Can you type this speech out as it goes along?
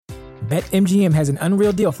BetMGM has an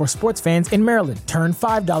unreal deal for sports fans in Maryland. Turn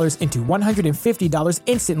 $5 into $150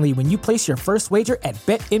 instantly when you place your first wager at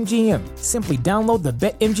BetMGM. Simply download the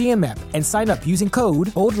BetMGM app and sign up using code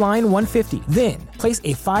OldLine150. Then, place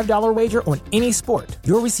a $5 wager on any sport.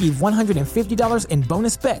 You'll receive $150 in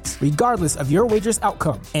bonus bets, regardless of your wager's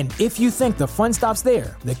outcome. And if you think the fun stops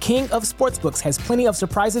there, the King of Sportsbooks has plenty of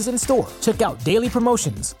surprises in store. Check out daily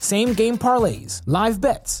promotions, same-game parlays, live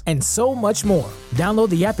bets, and so much more. Download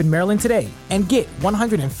the app in Maryland today and get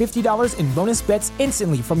 $150 in bonus bets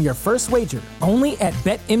instantly from your first wager. Only at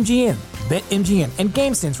BetMGM. BetMGM and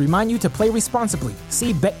GameSense remind you to play responsibly.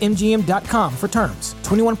 See BetMGM.com for terms.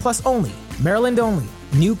 21 plus only. Maryland only.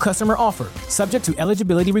 New customer offer. Subject to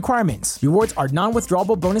eligibility requirements. Rewards are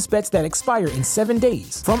non-withdrawable bonus bets that expire in 7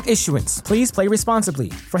 days. From issuance, please play responsibly.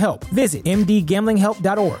 For help, visit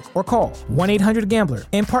mdgamblinghelp.org or call 1-800-GAMBLER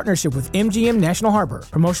in partnership with MGM National Harbor.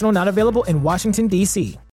 Promotional not available in Washington,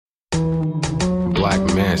 D.C. Black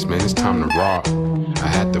mass, man, it's time to rock. I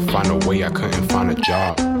had to find a way, I couldn't find a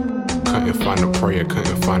job. Couldn't find a prayer,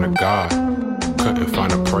 couldn't find a God. Couldn't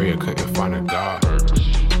find a prayer, couldn't find a God.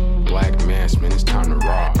 Black mass, man, it's time to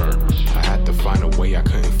rock. I had to find a way, I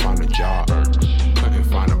couldn't find a job. Couldn't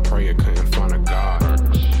find a prayer, couldn't find a God.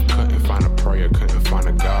 Couldn't find a prayer, couldn't find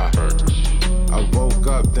a God. I woke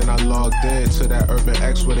up, then I logged in to that Urban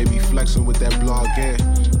X where they be flexing with that blog in.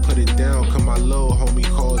 Put it down, cause my little homie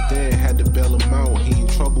called in. Had to bail him out, he in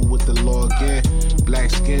trouble with the law again. Black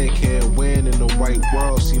skin can't win in the white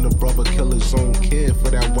world. Seen a brother kill his own kid for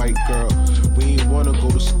that white girl. We ain't wanna go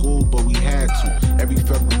to school, but we had to. Every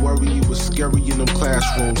February it was scary in them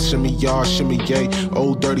classrooms. Shimmy y'all, shimmy yay.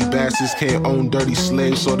 Old dirty bastards can't own dirty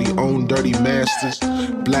slaves, so they own dirty masters.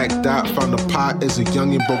 Black Dot found a pot as a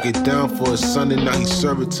youngin', broke it down for his son, and now he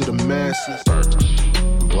serve it to the masses.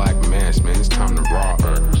 Black mass, man, it's time to rock.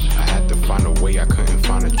 I had to find a way, I couldn't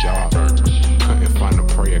find a job. Couldn't find a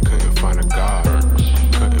prayer, couldn't find a God.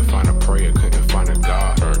 Couldn't find a prayer, couldn't find a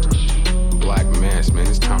God. Black mass, man,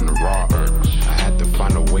 it's time to rock. I had to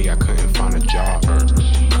find a way, I couldn't find a job.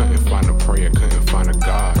 Couldn't find a prayer, couldn't find a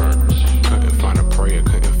God. Couldn't find a prayer,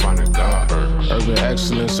 couldn't find a God. Urban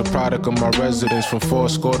excellence, a product of my residence. From 4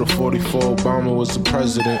 to 44, Obama was the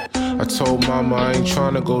president. I told mama I ain't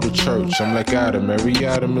trying to go to church. I'm like Adam, every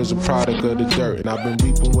Adam is a product of the dirt. And I've been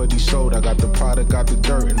reaping what he sowed. I got the product, got the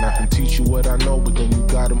dirt. And I can teach you what I know, but then you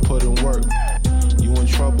gotta put in work. You in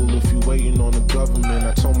trouble if you waiting on the government.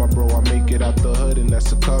 I told my bro I make it out the hood, and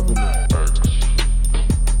that's a covenant.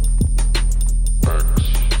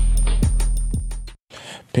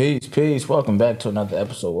 Peace. Welcome back to another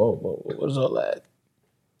episode. Whoa, what was all that?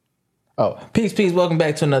 Oh, peace. Welcome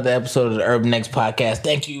back to another episode of the Urban X Podcast.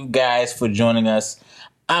 Thank you guys for joining us.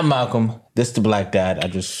 I'm Malcolm. This is the Black Dad. I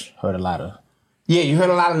just heard a lot of... Yeah, you heard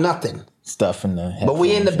a lot of nothing. Stuff in the... But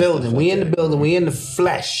we in the building. We in the building. We in the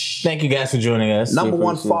flesh. Thank you guys for joining us. Number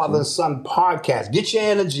one father and son podcast. Get your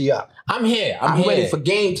energy up. I'm here. I'm ready for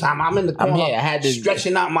game time. I'm in the corner. I'm here. I had to...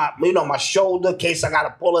 stretching out my shoulder in case I got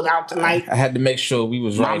to pull it out tonight. I had to make sure we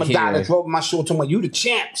was right here. Mama died drove my shoulder. Told me, you the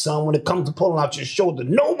champ, son, when it comes to pulling out your shoulder.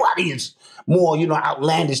 Nobody is more,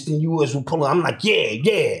 outlandish than you is with pulling. I'm like,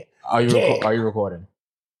 yeah. Are you recording?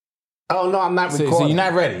 Oh, no, I'm not recording. So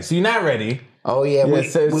you're not ready. Oh, yeah.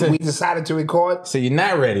 We decided to record. So you're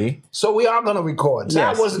not ready. So we are going to record. So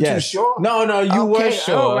yes, I wasn't too sure. No, you were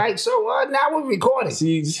sure. All right. So now we're recording.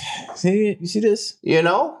 See, you see this?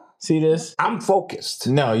 See this? I'm focused.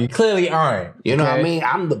 No, you clearly aren't. You know what I mean?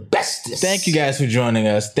 I'm the bestest. Thank you guys for joining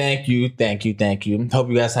us. Thank you. Hope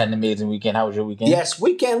you guys had an amazing weekend. How was your weekend? Yes,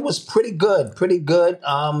 weekend was pretty good.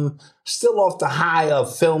 Still off the high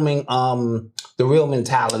of filming The Real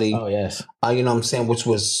Mentality. Oh, yes. You know what I'm saying? Which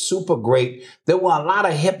was super great. There were a lot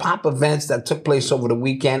of hip-hop events that took place over the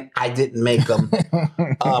weekend. I didn't make them.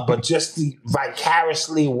 But just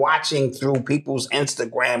vicariously watching through people's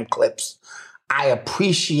Instagram clips, I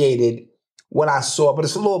appreciated what I saw, but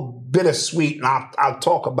it's a little bittersweet, and I'll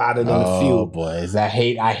talk about it in a few. Oh boy, is that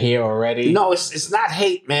hate I hear already? No, it's not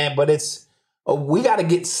hate, man, but it's we got to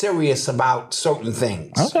get serious about certain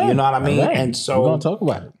things. Okay. You know what I mean? Right. And so we're gonna talk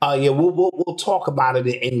about it. Yeah, we'll talk about it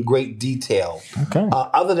in great detail. Okay.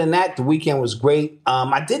 Other than that, the weekend was great.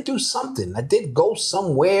 I did do something. I did go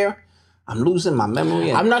somewhere. I'm losing my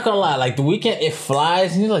memory. I'm not gonna lie, like the weekend, it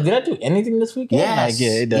flies. And you're like, did I do anything this weekend? Yes,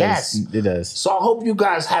 it does. Yes. It does. So I hope you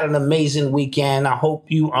guys had an amazing weekend. I hope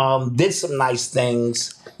you did some nice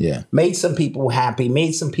things. Yeah. Made some people happy,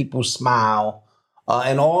 made some people smile,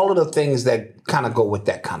 and all of the things that kind of go with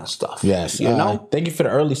that kind of stuff. Yes. You know? Thank you for the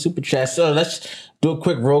early super chat. So let's do a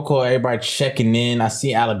quick roll call. Everybody checking in. I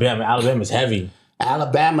see Alabama. Alabama's heavy.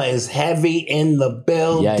 Alabama is heavy in the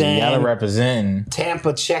building. Yeah, y'all are representing.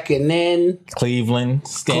 Tampa checking in. Cleveland,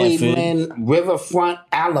 Stanford. Riverfront,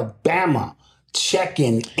 Alabama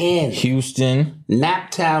checking in. Houston.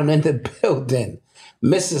 Naptown in the building.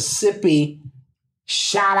 Mississippi,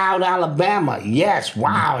 shout out Alabama. Yes,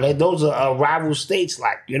 wow. Those are rival states,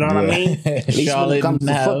 like, you know what I mean? At least Charlotte when it comes in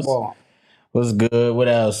to the house. football. What's good? What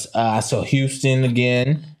else? I saw Houston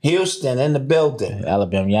again. Houston in the building.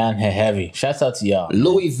 Alabama, y'all heavy. Shouts out to y'all.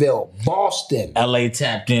 Louisville, Boston. LA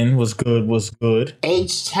tapped in. What's good? What's good?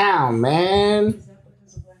 H-Town, man.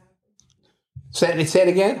 Say it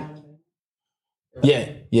again?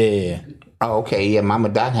 Yeah. Oh, okay. Yeah, Mama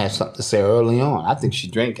Dot had something to say early on. I think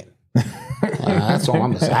she's drinking. That's all I'm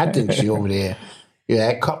going to say. I think she over there. Yeah,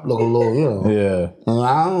 that cup look a little, you know. Yeah.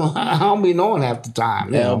 I don't be knowing half the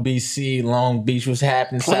time. You know. LBC, Long Beach was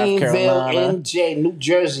happening. South Plainville, Carolina. NJ, New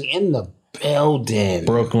Jersey in the building.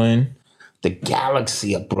 Brooklyn. The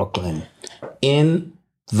galaxy of Brooklyn in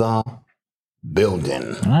the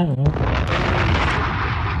building. All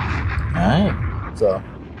right. So,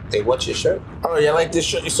 hey, what's your shirt? oh yeah, I like this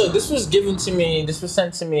shirt. So this was given to me. This was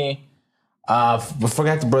sent to me. I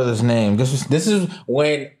forgot the brother's name. This is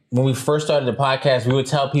when we first started the podcast. We would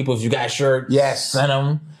tell people if you got shirts, Yes. send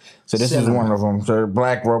them. So this is one of them. So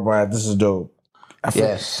Black Robot. This is dope.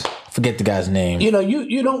 Yes. Forget the guy's name. You know,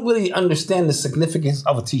 you don't really understand the significance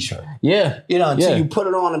of a T-shirt. Yeah. You know, until you put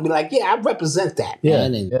it on and be like, yeah, I represent that,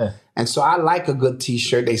 man. And so I like a good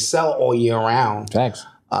T-shirt. They sell all year round. Facts.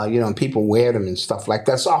 You know, and people wear them and stuff like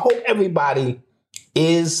that. So I hope everybody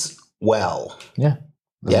is well. Yeah.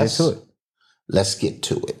 Yes. Get to it. Let's get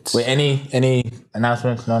to it. Wait, any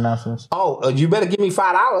announcements? No announcements? Oh, you better give me $5.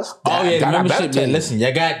 Oh yeah, the membership. Yeah, you. listen,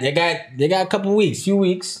 you got a couple weeks, few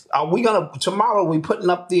weeks. Are we tomorrow we putting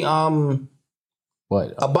up the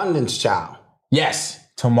What? Abundance Child. Yes,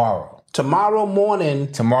 tomorrow. Tomorrow morning.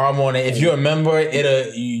 If you're a member,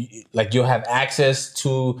 you'll have access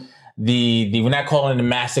to the we're not calling it the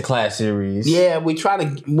masterclass series. Yeah, we try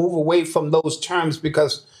to move away from those terms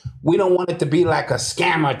because we don't want it to be like a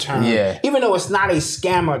scammer term. Yeah. Even though it's not a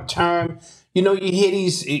scammer term, you know, you hear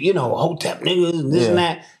these, you know, hotep niggas and this and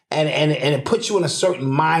that, and it puts you in a certain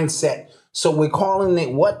mindset. So we're calling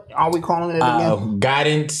it, what are we calling it again?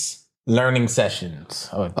 Guidance learning sessions.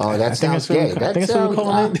 Oh, that sounds gay. I think that's what we're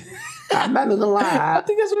calling it. I'm not gonna lie. I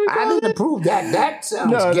think that's what we call I didn't it. approve that. That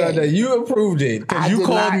sounds gay. No, you approved it. Because you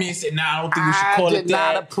called me and said, nah, I don't think we should call it that. I did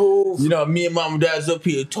not approve. You know, me and Mom and Dad's up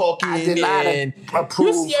here talking. I did not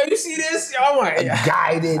approve. You see this? Oh my God.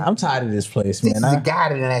 Guided. I'm tired of this place, This man. is a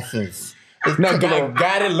guided lessons. No,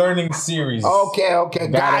 guided learning series. Okay.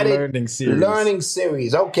 Guided learning series. Learning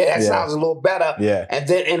series. Okay, that sounds a little better. Yeah. And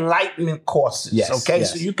then enlightenment courses. Yes, Okay,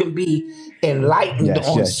 yes. so you can be enlightened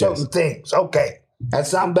on certain things. Okay. That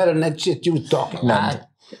sounds better than that shit you was talking about.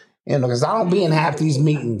 You know, because I don't be in half these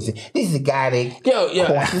meetings. This is a guided course.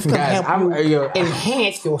 It's going to help you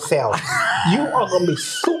enhance yourself. You are going to be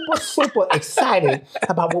super excited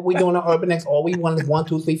about what we're doing at Urban X. All we want is $1,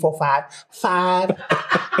 2, 3, 4, 5.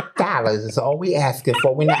 $5 is all we asking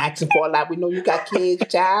for. We're not asking for a lot. We know you got kids,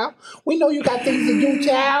 child. We know you got things to do,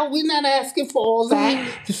 child. We're not asking for all that.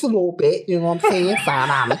 Just a little bit. You know what I'm saying?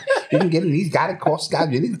 $5. You can get in these guided courses,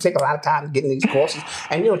 guys. You need to take a lot of time to get in these courses.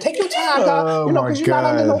 And, you know, take your time, dog. You know, because you're not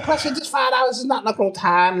under no pressure. Just $5 is not like no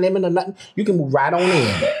time limit or nothing. You can move right on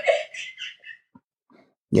in.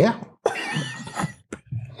 Yeah.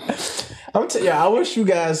 I'm telling you, I wish you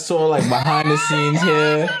guys saw like behind the scenes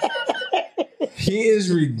here. He's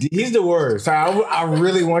the worst. I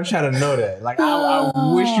really want y'all to know that. Like I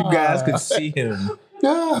wish you guys could see him. He's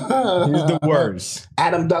the worst.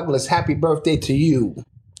 Adam Douglas, happy birthday to you.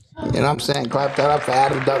 You know what I'm saying? Clap that up for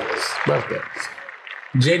Adam Douglas' birthday.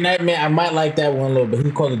 Jay Nightmare, I might like that one a little bit.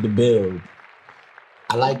 He called it the build.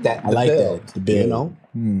 I like that. The build. You know?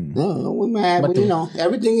 No, we're mad, but you know,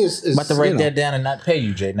 everything is I'm about to write that down and not pay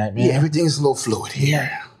you, Jay Nightmare. Yeah, everything is a little fluid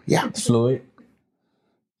here. Yeah. It's fluid.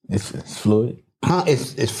 It's fluid. Huh?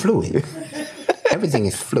 It's fluid. Everything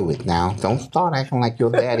is fluid now. Don't start acting like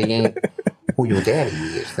your daddy ain't who your daddy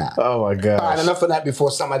is now. Oh my God. All right, enough of that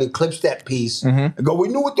before somebody clips that piece and go, we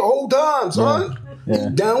knew it the whole time, son. Yeah.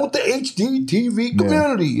 Down with the HD TV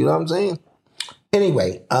community. You know what I'm saying?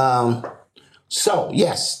 Anyway, so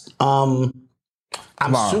yes, I'm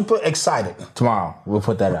super excited. Tomorrow we'll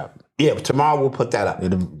put that up. Yeah, tomorrow we'll put that up.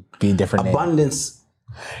 It'll be a different name. Abundance.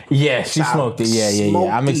 Yeah, she smoked it.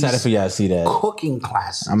 Yeah. I'm excited for y'all to see that. Cooking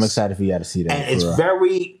classes. I'm excited for y'all to see that. And it's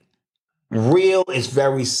very real. It's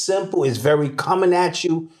very simple. It's very coming at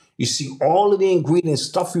you. You see all of the ingredients,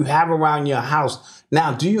 stuff you have around your house.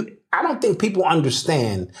 Now, I don't think people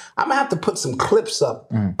understand. I'm going to have to put some clips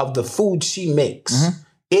up of the food she makes.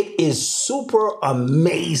 It is super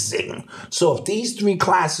amazing. So if these 3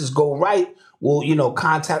 classes go right, we'll,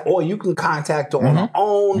 contact, or you can contact her on her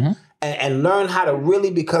own and learn how to really,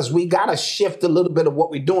 because we got to shift a little bit of what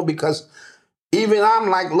we're doing, because even I'm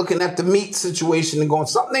like looking at the meat situation and going,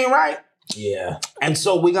 something ain't right. Yeah. And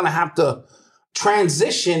so we're going to have to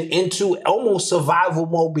transition into almost survival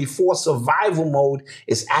mode before survival mode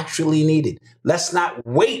is actually needed. Let's not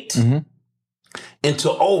wait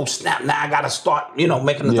until, oh, snap, now I got to start,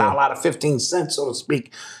 making a dollar out of 15 cents, so to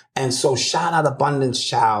speak. And so shout out Abundance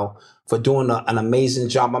Child for doing an amazing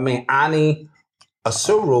job. I mean, Ani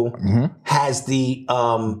Asuru has the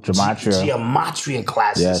gematria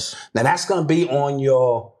classes. Yes. Now that's going to be on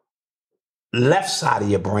your left side of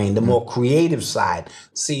your brain, the more creative side.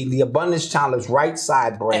 See, the Abundance Child is right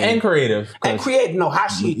side brain. And creative. And creative. No, how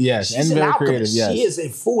she's and an very alchemist. creative, yes. She is a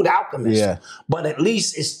food alchemist. Yeah. But at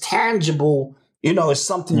least it's tangible. It's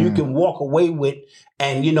something you can walk away with.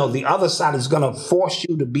 And, the other side is going to force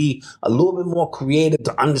you to be a little bit more creative,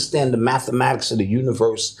 to understand the mathematics of the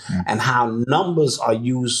universe and how numbers are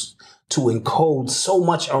used to encode so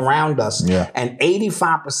much around us. Yeah. And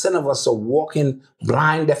 85% of us are walking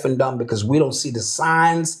blind, deaf, and dumb because we don't see the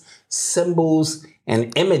signs, symbols,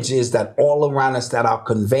 and images that all around us that are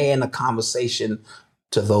conveying a conversation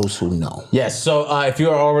to those who know. Yes. So if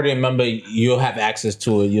you're already a member, you'll have access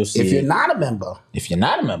to it. You'll see. If you're not a member,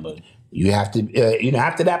 you have to,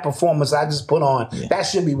 after that performance I just put on, that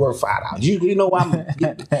should be worth $5. You know what?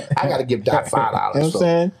 I got to give Doc $5 You know what I'm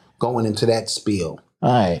saying? Going into that spiel.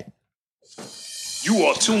 All right. You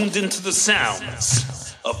are tuned into the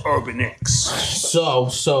sounds of Urban X.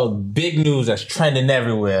 So big news that's trending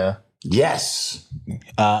everywhere. Yes.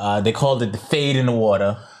 They called it the fade in the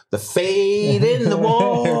water. The fade in the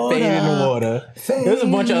water. Fade in the water. There's a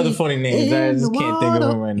bunch of other funny names. I just can't think of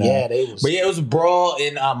them right now. Yeah, they was. But yeah, it was a brawl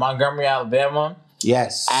in Montgomery, Alabama.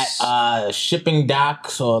 Yes. At shipping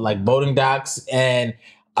docks or like boating docks. And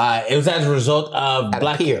it was as a result of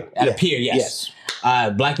a pier. At a pier, yes.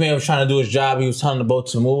 Black man was trying to do his job. He was telling the boat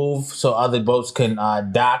to move so other boats can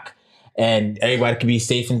dock and everybody could be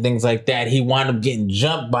safe and things like that. He wound up getting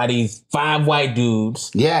jumped by these 5 white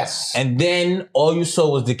dudes. Yes. And then all you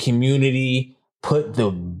saw was the community put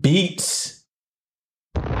the beats,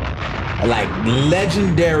 like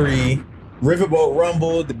legendary Riverboat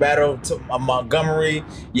Rumble, the Battle of Montgomery.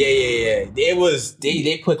 Yeah. It was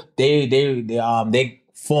they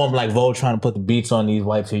formed like Voltron to put the beats on these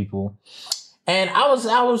white people. And I was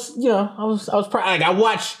proud. Like, I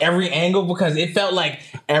watched every angle because it felt like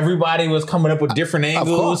everybody was coming up with different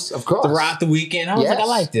angles of course. throughout the weekend. I was like, I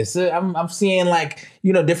like this. I'm seeing like,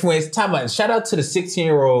 different ways. Shout out to the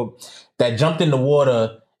 16-year-old that jumped in the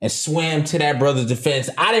water and swam to that brother's defense.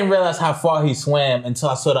 I didn't realize how far he swam until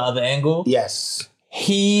I saw the other angle. Yes.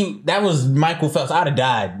 That was Michael Phelps. I'd have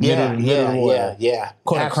died. Yeah.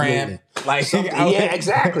 Caught a cramp. Like, yeah,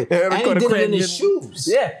 exactly. And he did it in his shoes.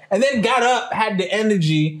 Yeah. And then got up, had the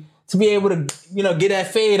energy to be able to, get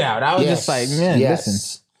that fade out. I was just like, man,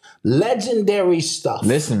 listen. Legendary stuff.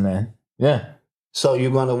 Listen, man. Yeah. So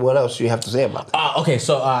what else you have to say about that? Okay.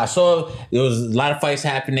 So I saw there was a lot of fights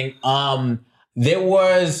happening. There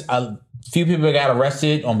was a few people that got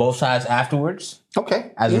arrested on both sides afterwards.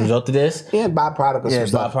 Okay. As a result of this. Yeah, byproduct of some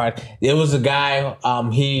stuff. Byproduct. There was a guy,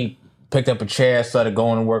 he picked up a chair, started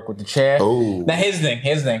going to work with the chair. Oh. Now here's the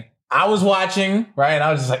thing. I was watching, right? And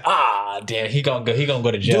I was just like, damn, he gonna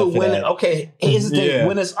go to jail. Dude, for that. Okay, here's the thing.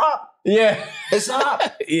 When it's up, it's up.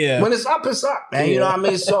 When it's up, it's up, man. You know what I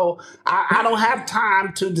mean? So I don't have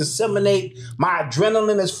time to disseminate. My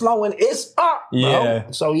adrenaline is flowing. It's up, bro.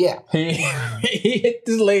 Yeah. So yeah. He hit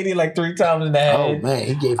this lady like 3 times in the head. Oh man,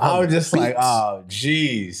 he gave her I was just beats. like, oh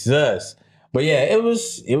Jesus. But yeah, it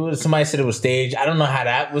was somebody said it was staged. I don't know how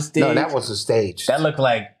that was staged. No, that was a stage. That looked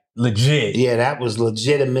like legit. Yeah, that was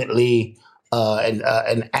legitimately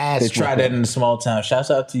an ass. They tried that in a small town.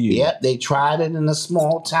 Shouts out to you. Yep, they tried it in a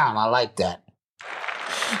small town. I like that.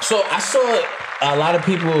 So I saw a lot of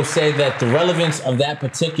people say that the relevance of that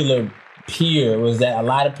particular pier was that a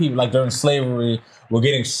lot of people, like during slavery, were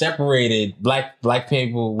getting separated. Black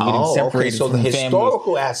people were getting separated. So from the families.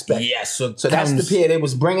 historical aspect. Yes. So that's the pier. They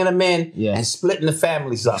was bringing them in and splitting the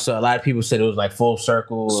families up. So a lot of people said it was like full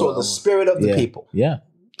circle. So the spirit of the people. Yeah.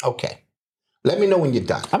 Okay. Let me know when you're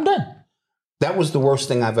done. I'm done. That was the worst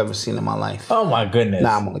thing I've ever seen in my life. Oh my goodness.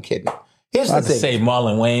 Nah, I'm only kidding. Here's the I thing. to say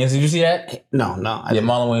Marlon Wayans. Did you see that? No.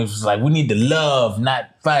 Marlon Wayans was like, we need to love, not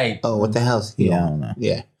fight. Oh, what the hell's he I on? don't know.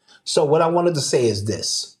 Yeah. So what I wanted to say is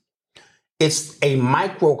this. It's a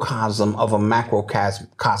microcosm of a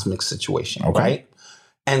macrocosmic situation, right?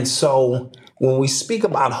 And so when we speak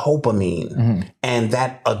about dopamine and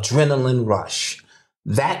that adrenaline rush,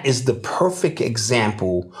 that is the perfect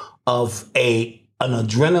example of an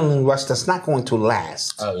adrenaline rush that's not going to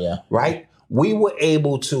last. Oh, yeah. Right? We were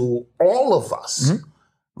able to, all of us,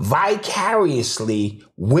 vicariously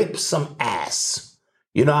whip some ass.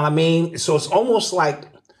 You know what I mean? So it's almost like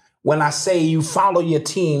when I say you follow your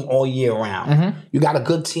team all year round. You got a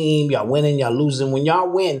good team, y'all winning, y'all losing. When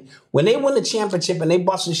y'all win, when they win the championship and they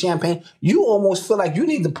busting champagne, you almost feel like you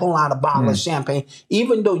need to pull out a bottle of champagne,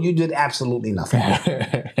 even though you did absolutely nothing.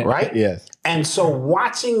 Right? Yes. And so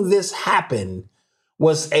watching this happen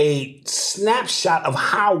was a snapshot of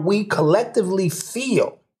how we collectively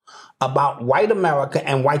feel about white America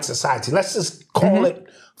and white society. Let's just call it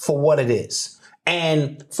for what it is.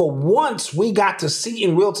 And for once, we got to see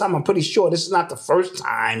in real time, I'm pretty sure this is not the first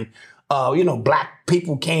time, black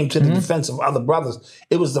people came to the defense of other brothers.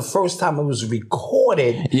 It was the first time it was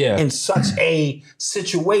recorded in such a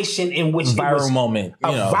situation in which viral moment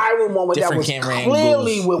that was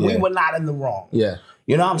clearly where we were not in the wrong. Yeah.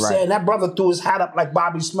 You know what I'm saying? That brother threw his hat up like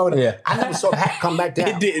Bobby Smurda. Yeah. I never saw the hat come back down.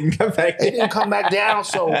 It didn't come back down. It didn't come back down.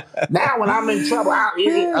 So now when I'm in trouble,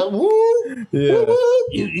 you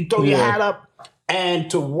throw your hat up. And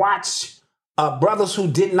to watch brothers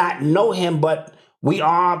who did not know him, but we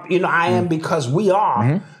are, I am because we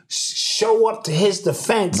are, show up to his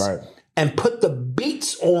defense and put the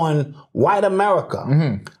beats on white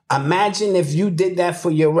America. Imagine if you did that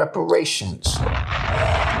for your reparations.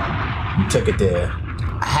 You took it there.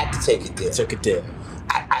 I had to take it there. Took it there.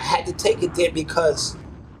 I had to take it there because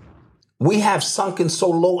we have sunken so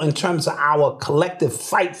low in terms of our collective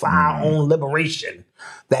fight for our own liberation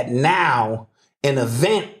that now an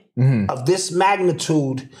event of this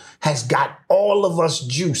magnitude has got all of us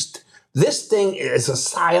juiced. This thing is a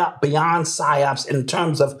psyop beyond psyops in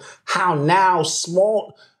terms of how now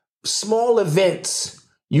small events,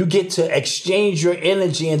 you get to exchange your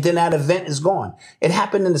energy and then that event is gone. It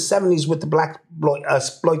happened in the 70s with the black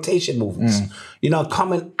exploitation movements.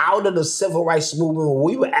 Coming out of the civil rights movement where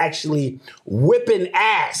we were actually whipping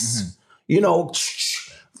ass,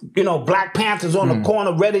 Black Panthers on the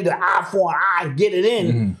corner ready to eye for an eye and get it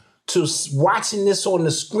in, to watching this on the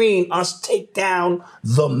screen, us take down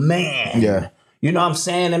the man. Yeah. You know what I'm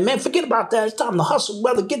saying? And man, forget about that. It's time to hustle,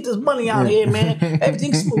 brother. Get this money out here, man.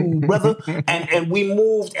 Everything's smooth, brother. And we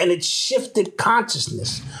moved and it shifted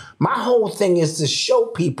consciousness. My whole thing is to show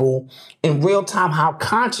people in real time how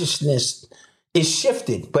consciousness is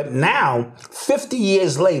shifted. But now, 50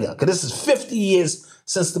 years later, because this is 50 years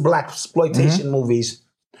since the black exploitation movies,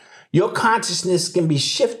 your consciousness can be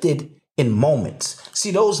shifted in moments.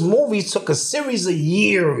 See, those movies took a series of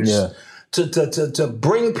years to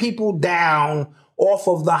bring people down off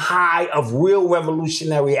of the high of real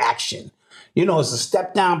revolutionary action. It's a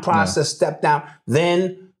step down process, step down.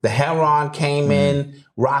 Then the heroin came in,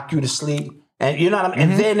 rock you to sleep. And you know what I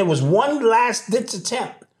mean? And then there was one last ditch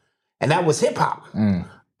attempt, and that was hip hop.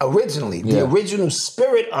 Originally, the original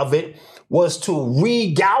spirit of it was to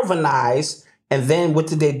re-galvanize. And then what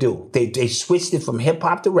did they do? They switched it from hip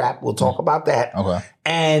hop to rap. We'll talk about that. Okay.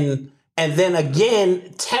 And then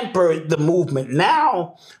again, tempered the movement.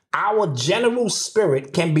 Now, our general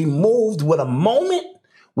spirit can be moved with a moment.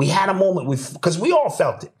 We had a moment because we all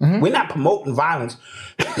felt it. We're not promoting violence.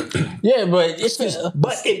 Yeah, but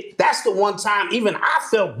that's the one time even I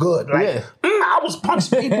felt good. Like I was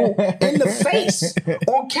punching people in the face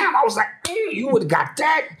on camera. I was like, you would have got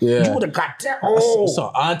that. Yeah. You would have got that. Oh, I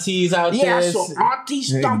saw aunties out there. Yeah, I saw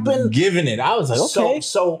aunties stumping, giving it. I was like, okay.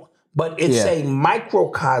 But it's a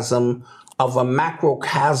microcosm of a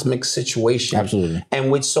macrocosmic situation. Absolutely. And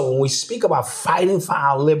when we speak about fighting for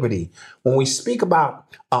our liberty, when we speak about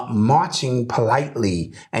marching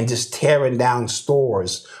politely and just tearing down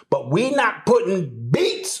stores, but we're not putting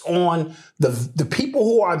beats on the people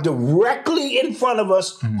who are directly in front of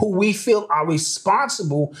us, who we feel are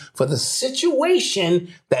responsible for the situation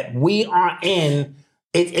that we are in.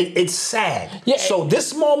 It's sad. Yeah. So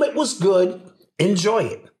this moment was good. Enjoy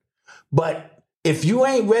it. But if you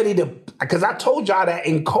ain't ready to, because I told y'all that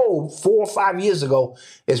in code 4 or 5 years ago,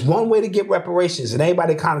 it's one way to get reparations. And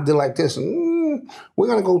everybody kind of did like this. We're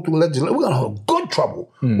going to go through legislation. We're going to have good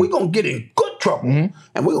trouble. We're going to get in good trouble.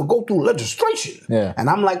 And we're going to go through legislation. Yeah. And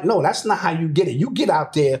I'm like, no, that's not how you get it. You get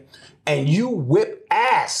out there and you whip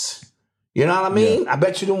ass. You know what I mean? Yeah. I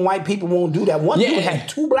bet you them white people won't do that. One dude had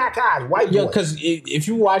 2 black eyes, white boy. Because if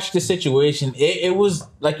you watch the situation, it was,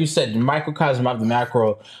 like you said, the microcosm of the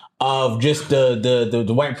macro. of just the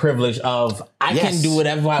white privilege of I can do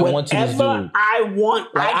whatever I want to this dude. I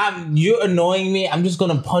want. Like, you're annoying me. I'm just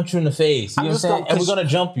gonna punch you in the face. You know what I'm saying? And we're gonna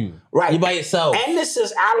jump you. Right. You by yourself. And this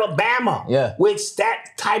is Alabama. Yeah. Which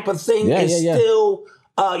that type of thing is still,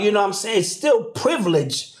 you know what I'm saying? It's still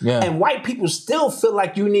privilege. Yeah. And white people still feel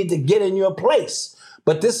like you need to get in your place.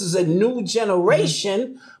 But this is a new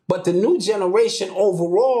generation. But the new generation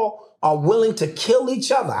overall are willing to kill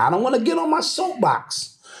each other. I don't want to get on my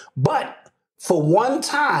soapbox. But for one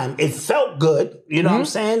time, it felt good. You know what I'm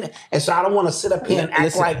saying? And so I don't want to sit up here and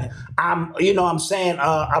act like I'm, you know what I'm saying,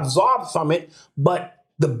 absorbed from it. But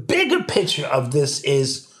the bigger picture of this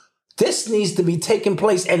is this needs to be taking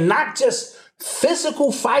place and not just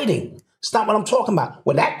physical fighting. It's not what I'm talking about.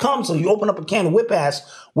 When that comes, so you open up a can of whip ass,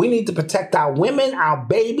 we need to protect our women, our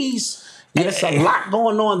babies. And it's a lot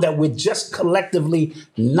going on that we're just collectively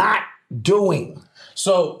not doing.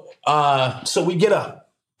 So we get a...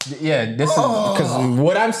 Yeah, this is because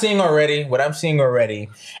what I'm seeing already,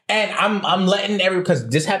 and I'm letting because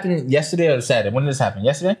this happened yesterday or Saturday. When did this happen?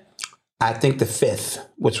 Yesterday? I think the 5th,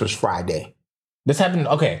 which was Friday. This happened,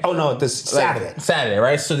 okay. Oh, no, this Saturday. Saturday,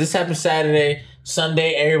 right? So this happened Saturday.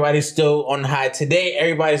 Sunday, everybody's still on the high. Today,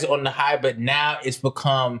 everybody's on the high, but now it's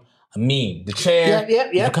become a meme. The chair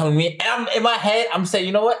is becoming a meme. And in my head, I'm saying,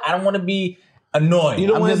 you know what? I don't want to be annoying. You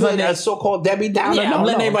don't want to be a so-called Debbie Downer? Yeah, I'm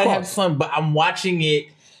letting everybody have fun, but I'm watching it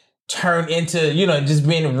turn into, just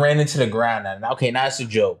being ran into the ground. Now, okay, now it's a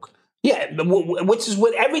joke. Yeah, which is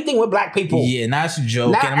with everything with black people. Yeah, now it's a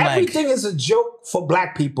joke. Now and I'm everything is a joke for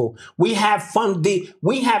black people. We have fun.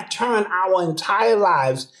 We have turned our entire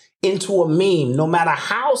lives into a meme, no matter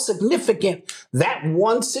how significant that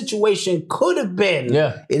one situation could have been.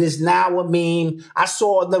 Yeah. It is now a meme. I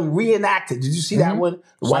saw them reenacted. Did you see that one?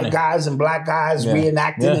 White guys and black guys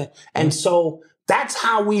reenacting it. And so that's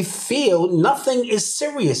how we feel. Nothing is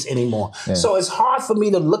serious anymore. Yeah. So it's hard for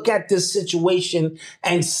me to look at this situation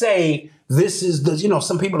and say, this is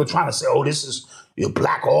some people are trying to say, oh, this is your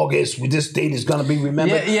Black August. This date is going to be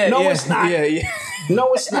remembered. It's not.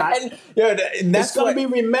 No, it's not. It's going to be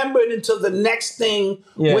remembered until the next thing,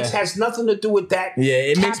 which has nothing to do with that. Yeah,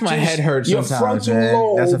 it makes my head hurt sometimes, your frontal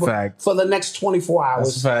lobe. That's a fact. For the next 24 hours.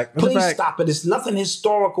 That's a fact. Please stop it. There's nothing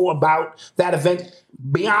historical about that event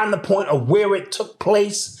beyond the point of where it took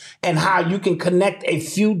place and how you can connect a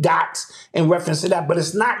few dots in reference to that. But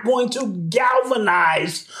it's not going to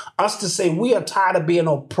galvanize us to say we are tired of being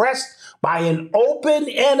oppressed by an open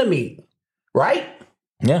enemy, right?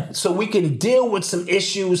 Yeah. So we can deal with some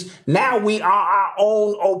issues. Now we are our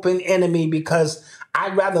own open enemy because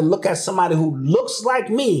I'd rather look at somebody who looks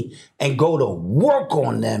like me and go to work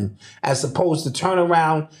on them as opposed to turn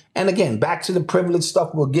around. And again, back to the privilege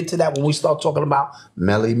stuff. We'll get to that when we start talking about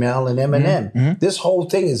Melly Mel and Eminem. Mm-hmm. This whole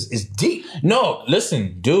thing is deep. No,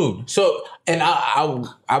 listen, dude. So, and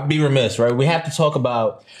I'll be remiss, right? We have to talk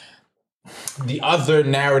about the other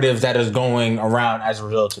narratives that is going around as a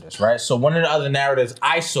result of this, right? So one of the other narratives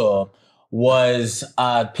I saw was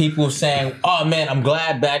people saying, oh man, I'm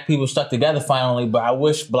glad black people stuck together finally, but I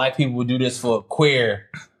wish black people would do this for queer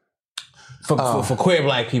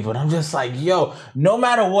black people. And I'm just like, yo, no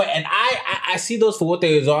matter what, and I see those for what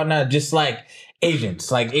they are now, just like agents.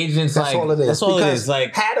 That's all it is. That's all it is.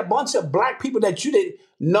 Like, had a bunch of black people that you didn't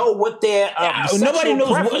know what their nobody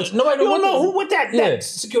knows. Nobody know who that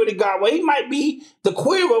security guard was. He might be the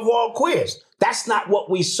queer of all queers. That's not what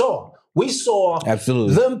we saw. We saw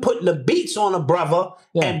them putting the beats on a brother,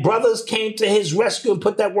 and brothers came to his rescue and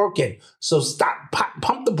put that work in. So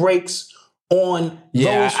pump the brakes on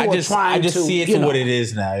those who are trying to. I just see it for what it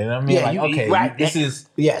is now. You know what I mean? Right. This is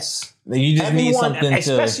yes. You just need something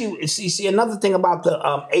especially, see another thing about the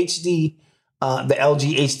HD, the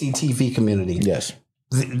LG HD TV community. Yes,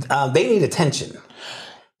 they need attention.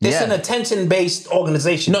 It's an attention-based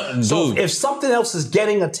organization. So if something else is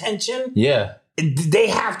getting attention, they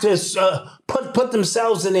have to put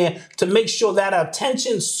themselves in there to make sure that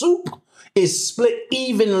attention soup is split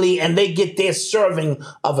evenly and they get their serving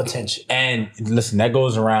of attention. And listen, that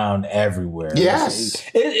goes around everywhere. Yes.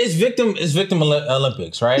 It's victim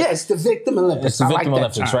Olympics, right? Yeah, it's the victim Olympics. It's the victim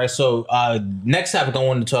Olympics, right? So next topic I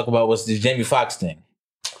wanted to talk about was the Jamie Foxx thing.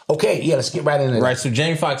 Okay, let's get right into it. Right, so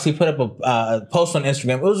Jamie Foxx, he put up a post on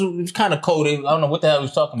Instagram. It was kind of coded. I don't know what the hell he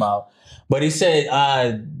was talking about. But he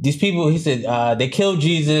said, these people, they killed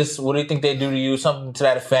Jesus. What do you think they do to you? Something to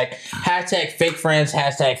that effect. Hashtag fake friends,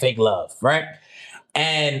 hashtag fake love, right?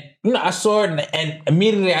 And, I saw it and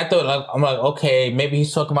immediately I thought, I'm like, okay, maybe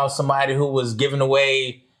he's talking about somebody who was giving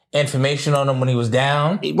away information on him when he was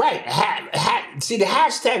down. Right. See, the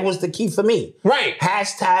hashtag was the key for me. Right.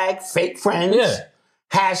 Hashtag fake friends. Yeah.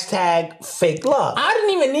 Hashtag fake love. I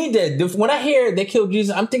didn't even need that. When I hear they killed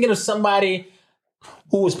Jesus, I'm thinking of somebody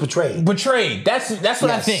who was betrayed. Betrayed. That's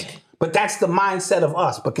what I think. But that's the mindset of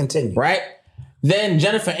us. But continue. Right? Then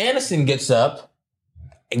Jennifer Aniston gets up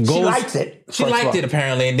and goes. She liked it. She liked it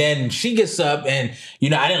apparently. And then she gets up and,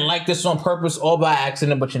 I didn't like this on purpose or by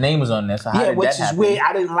accident, but your name was on there. So how did which that is happen? weird.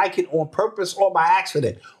 I didn't like it on purpose or by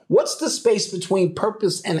accident. What's the space between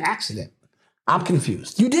purpose and accident? I'm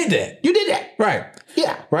confused. You did that. You did that. Right.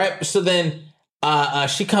 Yeah. Right. So then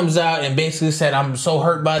she comes out and basically said, I'm so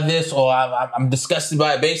hurt by this, or I'm disgusted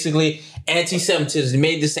by it. Basically, anti-Semitism. They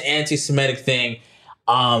made this an anti-Semitic thing.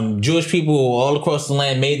 Jewish people all across the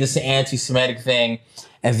land made this an anti-Semitic thing.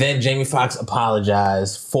 And then Jamie Foxx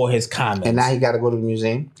apologized for his comments. And now he got to go to the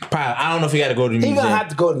museum? Probably. I don't know if he got to go to the museum. He's going to have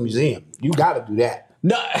to go to the museum. You got to do that.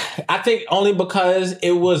 No, I think only because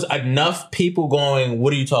it was enough people going,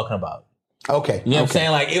 what are you talking about? Okay. You know what I'm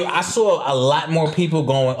saying? Like, I saw a lot more people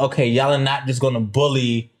going, okay, y'all are not just going to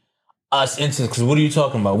bully us into, because what are you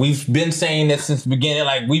talking about? We've been saying this since the beginning.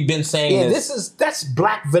 Like, we've been saying this. That's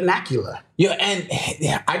black vernacular. Yeah, and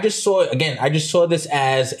I just saw this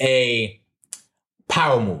as a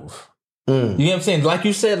power move. You know what I'm saying? Like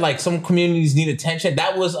you said, like some communities need attention.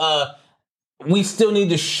 That was we still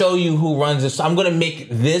need to show you who runs this. So I'm gonna make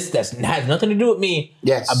this that has nothing to do with me,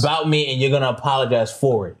 about me, and you're gonna apologize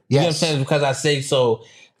for it. You know what I'm saying? Because I say so,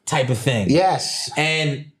 type of thing. Yes.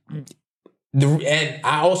 And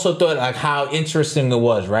I also thought like how interesting it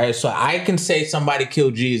was, right? So I can say somebody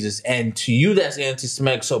killed Jesus, and to you that's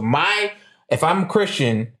anti-Semitic. So if I'm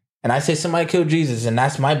Christian and I say somebody killed Jesus, and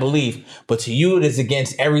that's my belief, but to you it is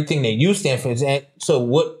against everything that you stand for. So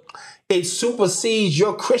what? It supersedes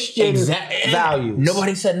your Christian values.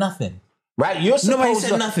 Nobody said nothing. Right? You're supposed Nobody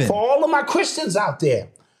said nothing. For all of my Christians out there,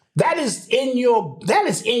 that is in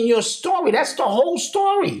your story. That's the whole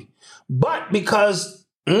story. But because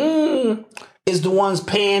is the ones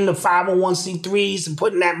paying the 501c3s and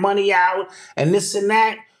putting that money out and this and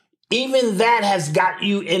that, even that has got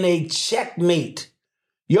you in a checkmate.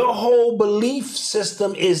 Your whole belief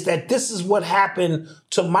system is that this is what happened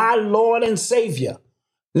to my Lord and Savior.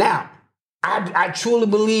 Now, I truly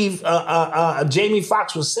believe Jamie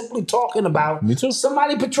Foxx was simply talking about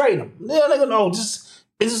somebody betrayed him. They're like, no, this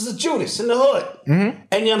is a Judas in the hood. And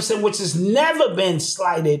you know what I'm saying? Which has never been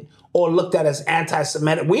slighted or looked at as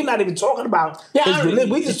anti-Semitic. We're not even talking about his religion.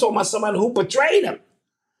 We're just talking about somebody who betrayed him.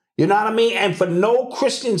 You know what I mean? And for no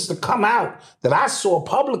Christians to come out that I saw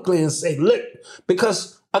publicly and say, look,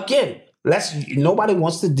 because again, nobody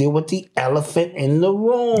wants to deal with the elephant in the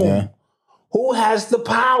room. Yeah. Who has the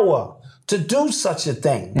power to do such a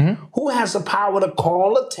thing? Who has the power to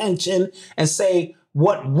call attention and say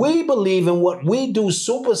what we believe and what we do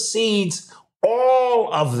supersedes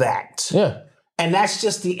all of that? Yeah. And that's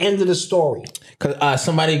just the end of the story. Because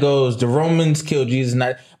somebody goes, the Romans killed Jesus.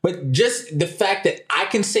 But just the fact that I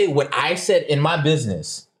can say what I said in my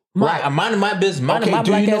business. I'm minding my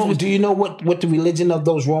business. Do you know what the religion of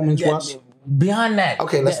those Romans was? Beyond that.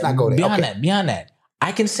 Okay, let's not go there. Beyond that.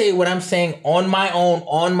 I can say what I'm saying on my own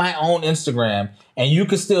Instagram, and you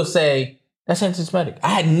can still say that's anti-Semitic.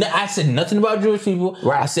 I said nothing about Jewish people.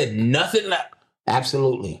 Right. I said nothing.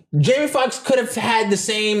 Absolutely. Jamie Foxx could have had the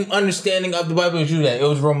same understanding of the Bible as you that it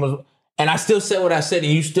was Romans, and I still said what I said,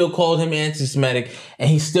 and you still called him anti-Semitic, and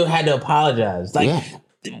he still had to apologize. Like,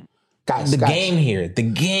 guys, game here, the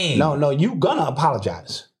game. No, you gonna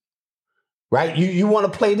apologize. Right? You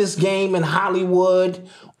want to play this game in Hollywood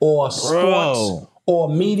or sports or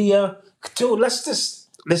media? Dude, let's just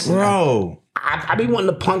listen. Bro. I be wanting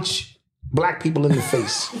to punch black people in the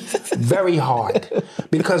face very hard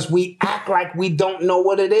because we act like we don't know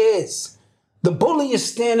what it is. The bully is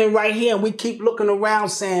standing right here and we keep looking around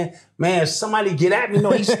saying, man, if somebody get at me.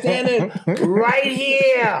 No, he's standing right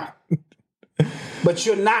here. But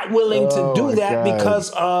you're not willing to do that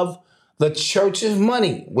because of the Church of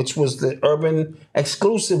Money, which was the urban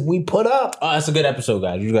exclusive we put up. Oh, that's a good episode,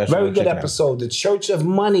 guys. You guys should very good episode. The Church of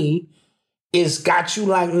Money is got you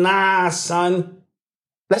like, nah, son.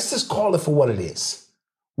 Let's just call it for what it is.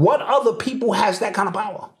 What other people has that kind of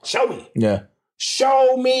power? Show me. Yeah.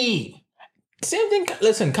 Show me. Same thing.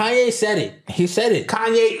 Listen, Kanye said it. He said it.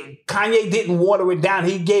 Kanye didn't water it down.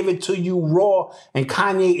 He gave it to you raw, and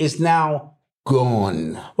Kanye is now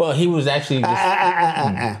gone. Well, he was actually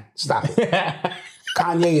just... Stop it.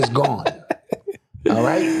 Kanye is gone. All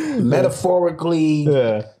right? Metaphorically,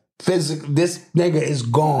 physically, this nigga is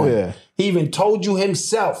gone. Yeah. He even told you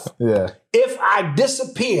himself, if I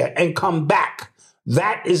disappear and come back,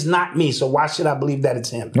 that is not me. So why should I believe that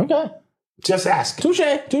it's him? Okay. Just ask. Touche.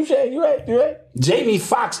 You're right. Jamie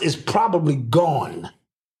Foxx is probably gone.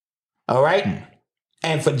 All right?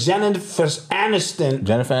 And for Jennifer Aniston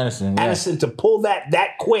to pull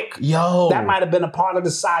that quick, that might have been a part of the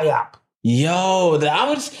psyop. I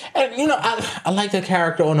like the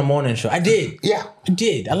character on the morning show. I did. Yeah. I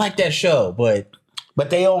did. I like that show, but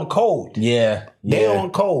they on code. Yeah. They on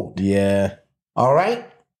code. Yeah. All right?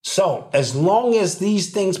 So as long as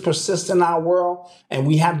these things persist in our world and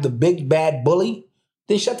we have the big bad bully,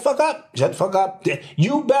 then shut the fuck up. Shut the fuck up.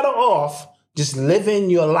 You better off just living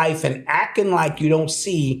your life and acting like you don't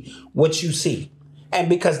see what you see. And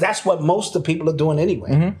because that's what most of the people are doing anyway.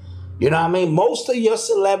 Mm-hmm. You know what I mean? Most of your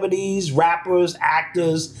celebrities, rappers,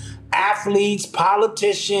 actors, athletes,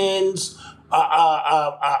 politicians,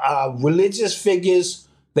 religious figures,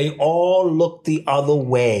 they all look the other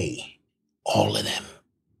way. All of them.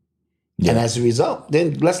 Yeah. And as a result,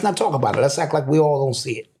 then let's not talk about it. Let's act like we all don't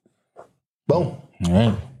see it. Boom. All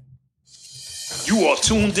right. You are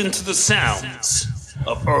tuned into the sounds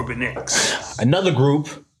of Urban X. Another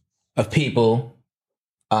group of people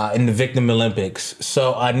in the Victim Olympics.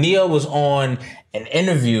 So Neo was on an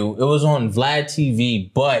interview. It was on Vlad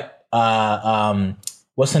TV, but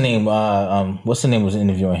what's her name? What's her name was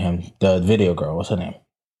interviewing him? The video girl. What's her name?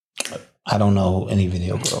 I don't know any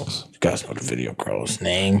video girls. You guys know the video girl's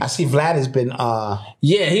name. I see Vlad has been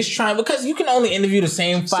yeah, he's trying, because you can only interview the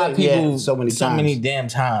same five people so many damn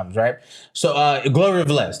times, right? So Gloria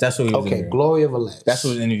Velez, that's what he was interviewing. Gloria Velez. That's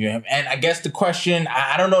what was interviewing him. And I guess the question,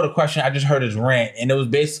 I don't know the question, I just heard his rant, and it was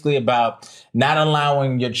basically about not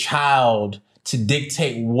allowing your child to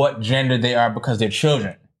dictate what gender they are because they're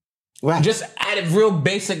children. Right. Just at a real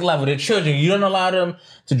basic level, they're children. You don't allow them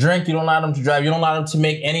to drink. You don't allow them to drive. You don't allow them to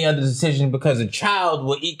make any other decision, because a child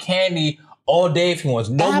will eat candy all day if he wants.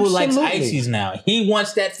 Nobody likes ices now. He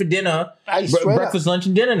wants that for dinner, breakfast, lunch,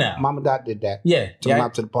 and dinner now. Mom and Dad did that. Yeah. Took him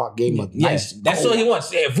out to the park, gave him a nice. That's all he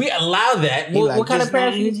wants. If we allow that, what kind of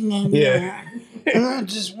parents?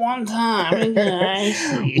 Just one time.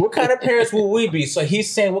 What kind of parents will we be? So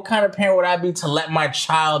he's saying, what kind of parent would I be to let my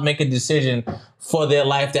child make a decision for their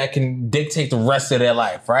life that can dictate the rest of their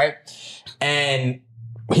life, right? And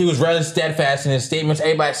he was rather steadfast in his statements.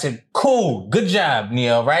 Everybody said, cool, good job,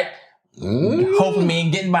 Neo, right? Hoping me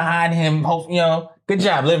and getting behind him. Good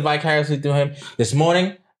job, living vicariously through him. This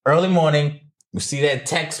morning, early morning, you see that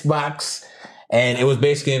text box, and it was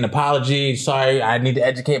basically an apology. Sorry, I need to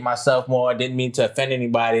educate myself more. I didn't mean to offend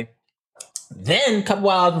anybody. Then, a couple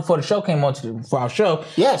hours before the show came on for our show,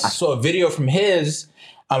 I saw a video from him,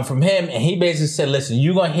 and he basically said, listen,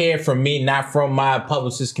 you're going to hear from me, not from my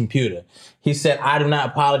publicist's computer. He said, I do not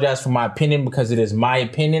apologize for my opinion because it is my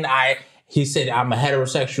opinion. He said, I'm a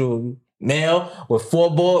heterosexual male with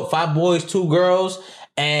 5 boys, 2 girls,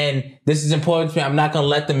 and this is important to me. I'm not going to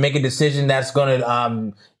let them make a decision that's going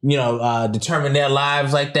to, determine their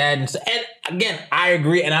lives like that. And again, I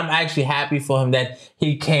agree, and I'm actually happy for him that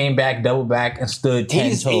he came back, doubled back, and stood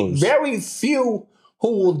 10 toes. Very few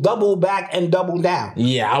who will double back and double down.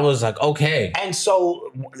 Yeah, I was like, okay. And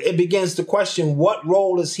so it begins to question, what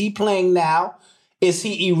role is he playing now? Is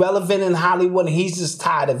he irrelevant in Hollywood and he's just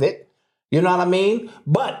tired of it? You know what I mean?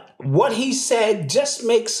 But what he said just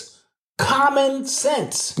makes common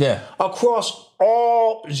sense. Yeah. Across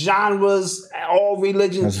all genres, all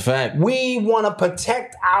religions. That's a fact. We want to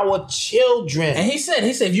protect our children. And he said,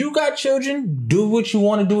 if you got children, do what you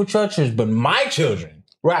want to do with your children, but my children.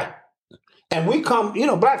 Right. And we come,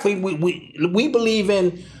 black people, we believe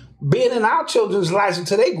in being in our children's lives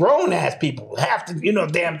until they grown ass people, half the,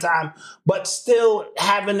 damn time, but still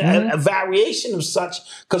having a variation of such,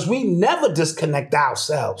 because we never disconnect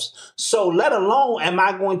ourselves. So let alone am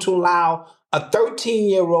I going to allow a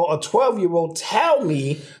 13-year-old, a 12-year-old tell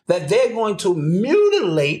me that they're going to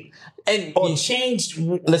mutilate or change,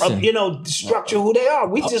 structure who they are.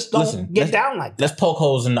 We just don't get down like that. Let's poke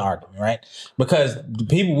holes in the argument, right? Because the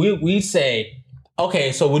people, we say,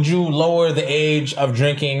 okay, so would you lower the age of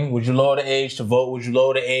drinking? Would you lower the age to vote? Would you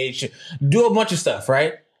lower the age to do a bunch of stuff,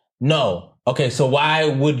 right? No. Okay, so why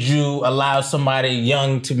would you allow somebody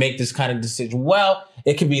young to make this kind of decision? Well,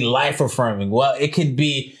 it could be life affirming. Well, it could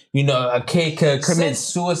be, a kid could commit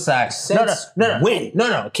suicide. No.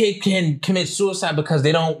 A kid can commit suicide because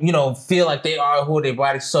they don't, feel like they are who they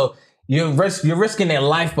body. So you're risking their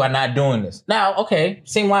life by not doing this. Now, okay,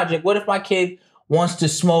 same logic. What if my kid wants to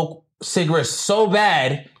smoke cigarettes so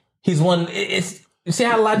bad you see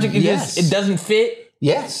how logic is? Yes. It doesn't fit?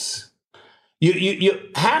 Yes. You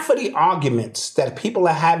half of the arguments that people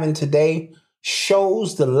are having today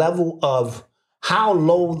shows the level of how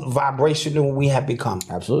low vibrational we have become.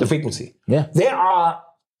 Absolutely. The frequency. Yeah. There are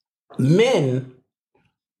men,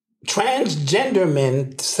 transgender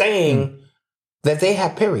men, saying that they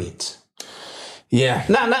have periods. Yeah.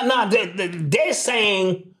 No. They're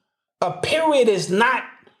saying a period is not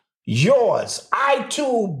yours. I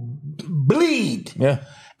too bleed. Yeah.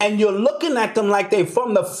 And you're looking at them like they're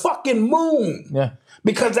from the fucking moon. Yeah.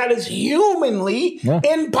 Because that is humanly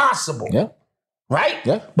impossible. Yeah. Right?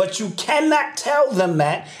 Yeah. But you cannot tell them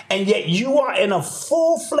that, and yet you are in a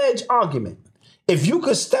full-fledged argument. If you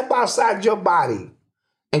could step outside your body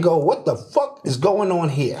and go, what the fuck is going on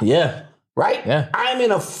here? Yeah. Right? Yeah. I'm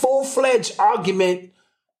in a full-fledged argument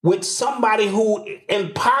with somebody who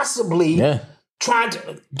impossibly trying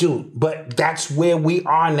to do. But that's where we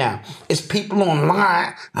are now. It's people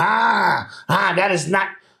online. That is not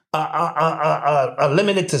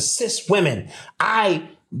limited to cis women. I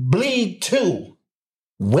bleed too.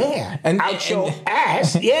 Where? Out your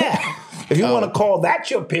ass. Yeah. If you want to call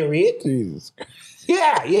that your period. Jesus.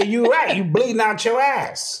 Yeah, you're right. You bleeding out your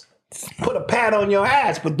ass. Put a pad on your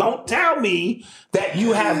ass, but don't tell me that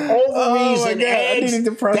you have ovaries and eggs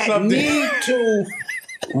that need to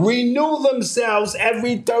renew themselves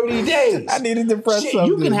every 30 days. I needed to press something.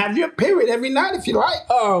 You can have your period every night if you like.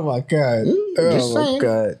 Oh my God. Just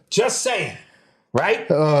saying. Just saying. Right?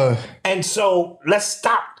 And so let's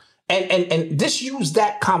stop. And just use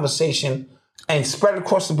that conversation and spread it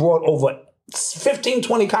across the board over 15,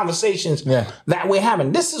 20 conversations that we're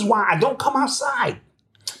having. This is why I don't come outside.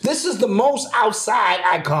 This is the most outside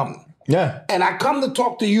I come. Yeah. And I come to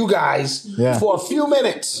talk to you guys for a few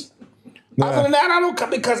minutes. Other than that, I don't come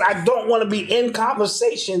because I don't want to be in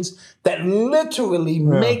conversations that literally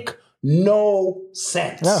make no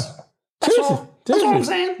sense. Yeah. That's all I'm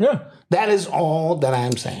saying. Yeah. That is all that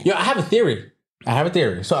I'm saying. Yo, I have a theory.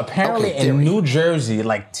 So apparently in New Jersey,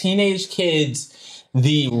 like teenage kids,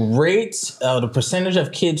 the rates, the percentage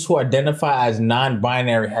of kids who identify as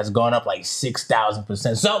non-binary has gone up like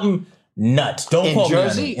 6,000%. Something nuts. Don't quote me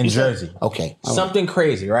on it. In Jersey. Okay. Something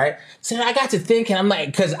crazy, right? So I got to thinking, I'm like,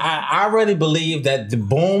 because I really believe that the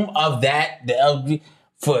boom of that, the LG,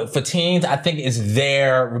 for teens, I think is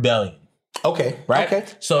their rebellion. Okay. Right? Okay.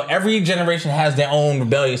 So every generation has their own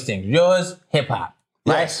rebellious things. Yours, hip hop.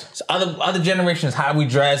 Right? Yes. So other generations, how we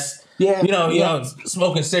dress. Yeah. You know,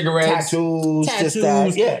 smoking cigarettes. Tattoos. This,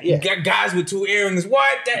 that. Yeah. Got guys with 2 earrings.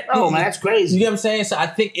 What? Man, that's crazy. You get what I'm saying? So I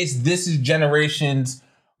think this is generation's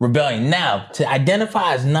rebellion. Now, to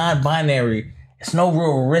identify as non-binary, it's no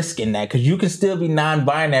real risk in that because you can still be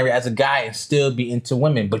non-binary as a guy and still be into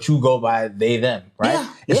women, but you go by they, them, right?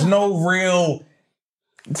 Yeah. It's no real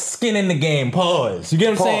skin in the game. Pause. You get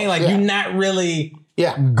what I'm saying? Like, you're not really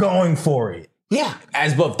going for it. Yeah.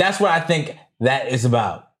 As both. That's what I think that is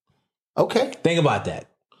about. Okay. Think about that.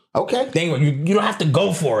 Okay. You don't have to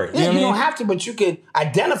go for it. Yeah, you don't have to, but you can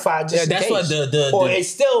identify just in that's case. What or it's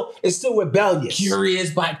still rebellious.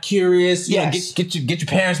 Curious. Yes. Get your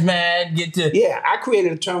parents mad. Yeah, I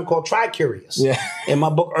created a term called tri-curious. Yeah. In my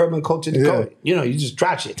book, Urban Culture Decoded. You just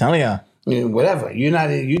try shit. Tell ya. Whatever.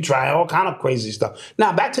 You try all kind of crazy stuff.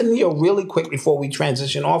 Now back to Neo really quick before we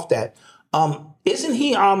transition off that. Isn't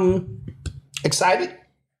he excited?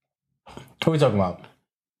 What are we talking about?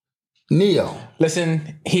 Neo.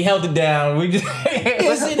 Listen, he held it down. We just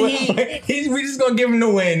Isn't he? We just gonna give him the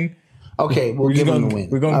win. Okay, we'll give him the win.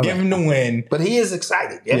 We're gonna give him the win. But he is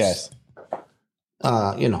excited. Yes.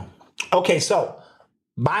 Okay, so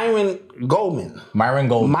Myron Golden.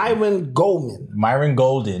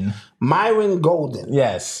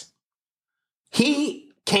 Yes.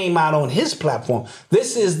 He came out on his platform.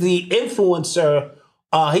 This is the influencer.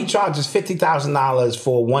 He charges $50,000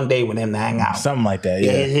 for one day with him to hang out. Something like that,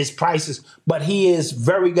 yeah. His prices. But he is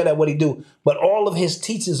very good at what he do. But all of his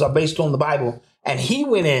teachings are based on the Bible. And he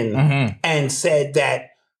went in and said that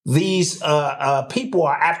these people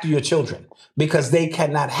are after your children because they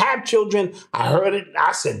cannot have children. I heard it.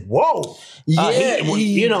 I said, whoa.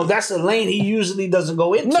 That's a lane he usually doesn't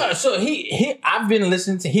go into. No, so I've been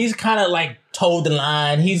listening to, he's kind of like told the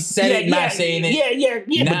line. He's said it, not saying it.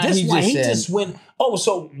 Yeah. But this one, he just went,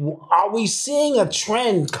 so are we seeing a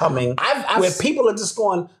trend coming where people are just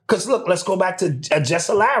going, because look, let's go back to Jess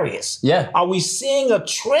Hilarious. Yeah. Are we seeing a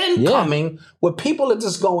trend coming where people are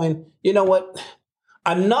just going, you know what?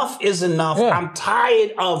 Enough is enough. Yeah. I'm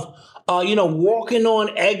tired of, walking on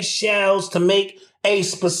eggshells to make a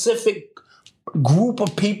specific group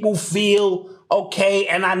of people feel okay.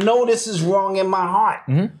 And I know this is wrong in my heart.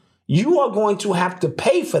 Mm-hmm. You are going to have to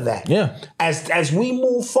pay for that. Yeah. As we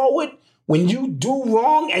move forward, when you do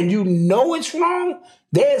wrong and you know it's wrong,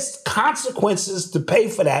 there's consequences to pay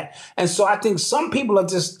for that. And so I think some people are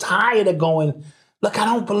just tired of going, Look, I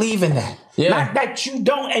don't believe in that. Yeah. Not that you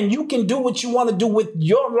don't, and you can do what you want to do with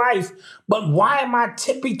your life, but why am I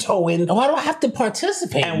tippy-toeing? Why do I have to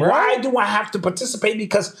participate, And bro? why do I have to participate?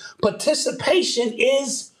 Because participation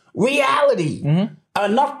is reality.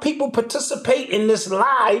 Enough people participate in this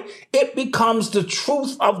lie, it becomes the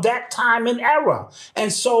truth of that time and era.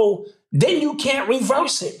 And so then you can't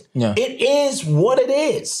reverse it. Yeah. It is what it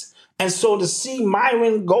is. And so to see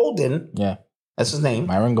Myron Golden, Yeah. that's his name.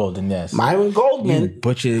 Myron Golden, yes. Myron Goldman.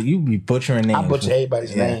 You be butchering names. I butcher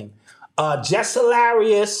everybody's name. Jess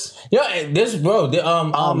Hilarious, Yo, this bro,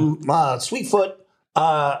 Sweetfoot,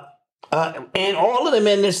 and all of them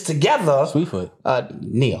in this together. Sweetfoot.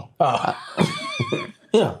 Neil. Oh.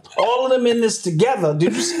 All of them in this together.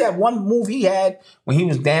 Did you see that one move he had when he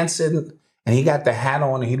was dancing and he got the hat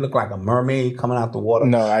on and he looked like a mermaid coming out the water?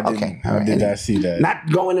 No, I didn't. Okay, I did not see that.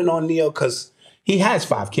 Not going in on Neil because he has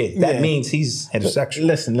 5 kids. That means he's heterosexual.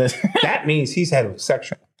 Listen. That means he's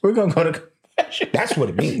heterosexual. We're gonna go to confession. That's what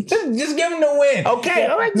it means. Just give him the win. Okay,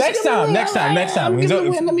 all right. Next time. Give him the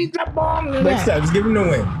win. Let me drop bomb. Next time, just give him the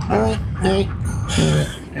win. All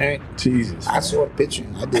right. Jesus. I saw a picture.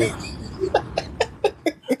 I did.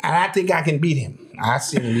 And I think I can beat him. I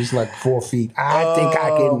seen him. He's like 4 feet. I think I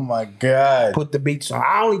can. Oh my God. Put the beats on.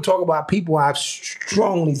 I only talk about people I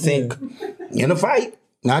strongly think in a fight.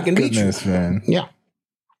 I can beat you. Man. Yeah.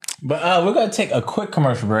 But we're gonna take a quick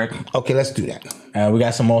commercial break. Okay, let's do that. We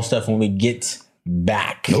got some more stuff when we get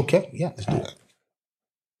back. Okay, yeah, let's do that.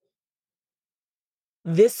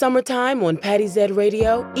 This summertime on Patty Z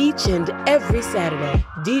Radio, each and every Saturday,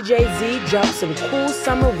 DJ Z drops some cool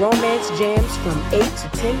summer romance jams from 8 to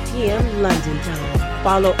 10 p.m. London time.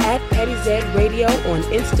 Follow at Patty Z Radio on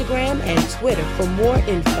Instagram and Twitter for more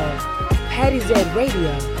info. Patty Z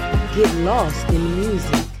Radio, get lost in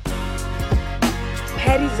music.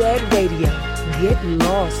 Patty Z Radio, get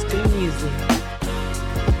lost in music.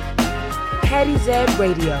 Patty Z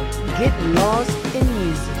Radio, get lost in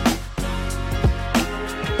music.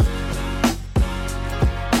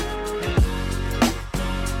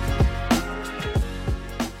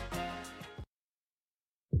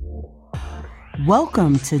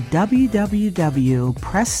 Welcome to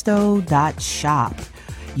www.presto.shop,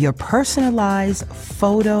 your personalized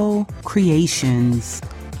photo creations.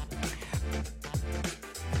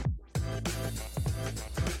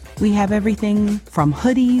 We have everything from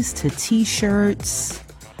hoodies to t-shirts,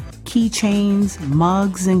 keychains,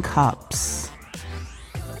 mugs, and cups.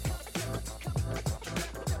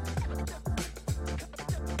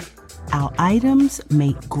 Our items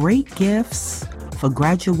make great gifts for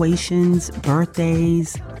graduations,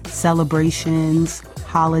 birthdays, celebrations,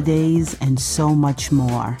 holidays, and so much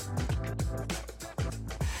more.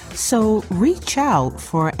 So reach out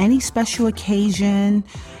for any special occasion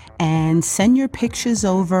and send your pictures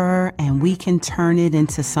over, and we can turn it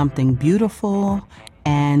into something beautiful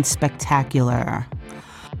and spectacular.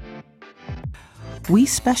 We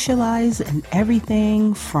specialize in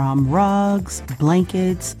everything from rugs,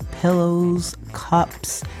 blankets, pillows,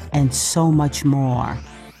 cups, and so much more.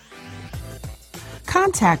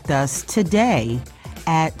 Contact us today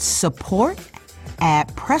at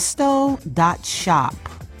support@presto.shop.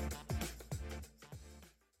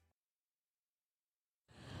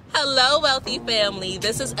 Hello, wealthy family.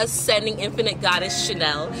 This is Ascending Infinite Goddess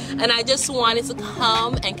Chanel, and I just wanted to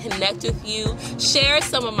come and connect with you, share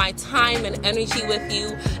some of my time and energy with you,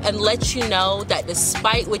 and let you know that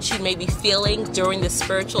despite what you may be feeling during this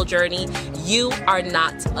spiritual journey, you are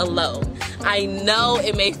not alone. I know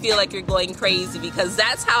it may feel like you're going crazy because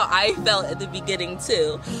that's how I felt at the beginning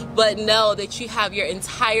too, but know that you have your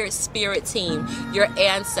entire spirit team, your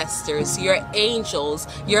ancestors, your angels,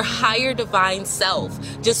 your higher divine self,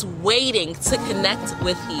 just waiting to connect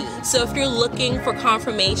with you. So if you're looking for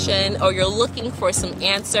confirmation or you're looking for some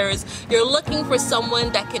answers, you're looking for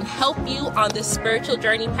someone that can help you on this spiritual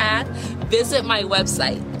journey path, visit my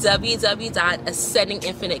website,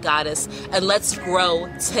 www.ascendinginfinitegoddess, and let's grow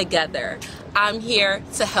together. I'm here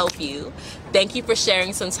to help you. Thank you for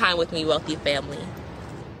sharing some time with me, wealthy family.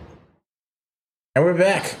 And we're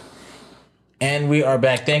back. And we are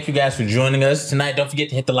back. Thank you guys for joining us tonight. Don't forget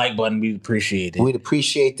to hit the like button. We'd appreciate it. We'd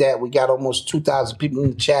appreciate that. We got almost 2,000 people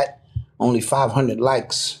in the chat. Only 500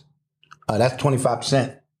 likes. That's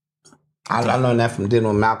 25%. I learned that from dealing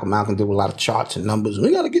with Malcolm. Malcolm did a lot of charts and numbers.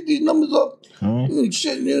 We got to get these numbers up.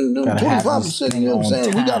 Shit, 25%, you know what I'm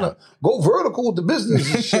saying? We got to go vertical with the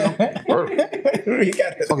business and shit. Okay, you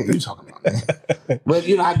talking about, man. But,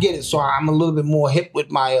 I get it. So I'm a little bit more hip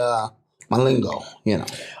with my my lingo, Yeah,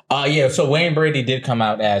 so Wayne Brady did come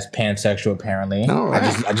out as pansexual, apparently. All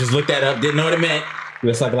right. I just looked that up, didn't know what it meant.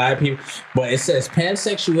 Just like a lot of people. But it says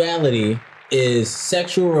pansexuality is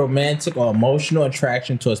sexual, romantic, or emotional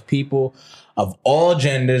attraction towards people of all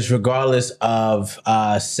genders, regardless of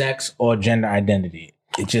sex or gender identity.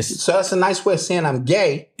 It just So that's a nice way of saying I'm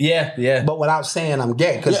gay. Yeah. But without saying I'm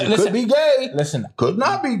gay. Because it listen, could be gay. Listen. Could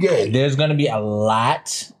not be gay. There's going to be a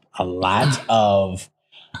lot of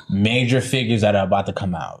major figures that are about to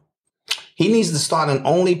come out. He needs to start an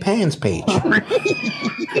OnlyPans page.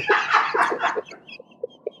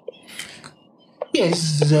 Yeah,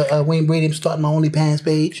 this is Wayne Brady. I'm starting my OnlyPans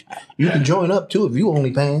page. You can join up too if you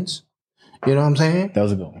OnlyPans. You know what I'm saying? That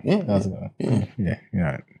was a good one. Yeah, that was a good one. Yeah, you're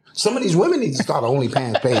right. Some of these women need to start an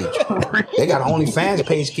OnlyPans page. They got an OnlyFans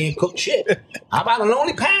page, can't cook shit. How about an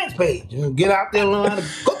OnlyPans page? You get out there and learn how to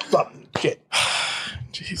cook something. Shit.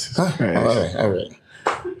 Jesus. All right.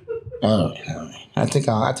 I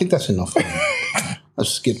think that's enough. Let's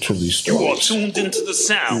skip through these You are stories. tuned into the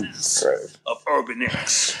sounds of Urban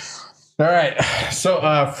X. All right. So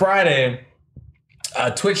Friday,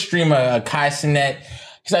 Twitch streamer Kai Cenat,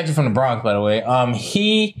 he's actually from the Bronx, by the way.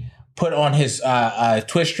 He put on his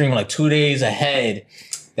Twitch stream like 2 days ahead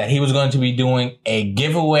that he was going to be doing a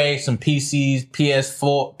giveaway, some PCs,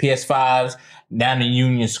 PS4, PS5s down in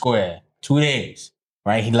Union Square. 2 days,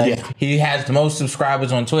 right? He has the most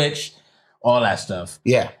subscribers on Twitch, all that stuff.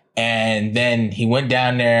 Yeah. And then he went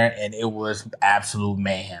down there and it was absolute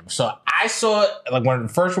mayhem. So I saw, like, one of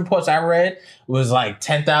the first reports I read was like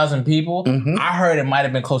 10,000 people. Mm-hmm. I heard it might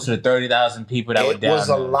have been closer to 30,000 people that were down there. It was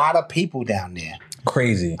a lot of people down there.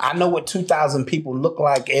 Crazy. I know what 2,000 people look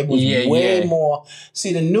like. It was way more.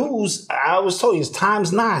 See, the news, I always told you, it's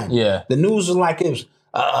times 9. Yeah. The news was like it was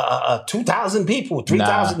 2,000 people,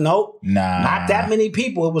 3,000. Nope. Not that many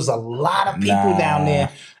people. It was a lot of people down there.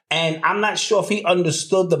 And I'm not sure if he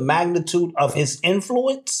understood the magnitude of his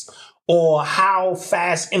influence or how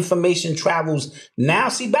fast information travels now.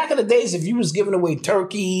 See, back in the days, if you was giving away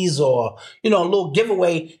turkeys or, a little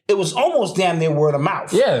giveaway, it was almost damn near word of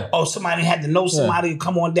mouth. Yeah. Oh, somebody had to know somebody to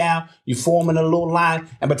come on down. You form in a little line.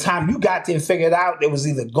 And by the time you got there and figured it out, it was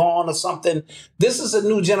either gone or something. This is a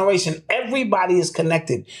new generation. Everybody is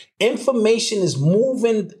connected. Information is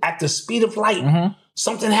moving at the speed of light. Mm-hmm.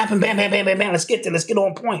 Something happened, bam, bam, bam, bam, bam. Let's get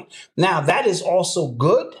on point. Now, that is also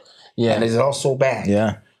good. Yeah. And it is also bad.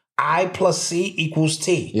 Yeah. I plus C equals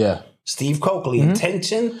T. Yeah. Steve Coakley,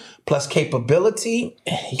 intention plus capability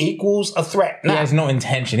equals a threat. Now, he has no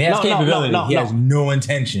intention. He has capability. He has no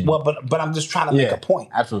intention. Well, but I'm just trying to make a point.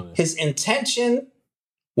 Absolutely. His intention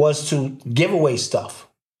was to give away stuff.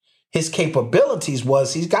 His capabilities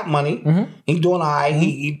was he's got money. Mm-hmm. He's doing all right.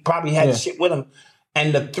 He probably had shit with him.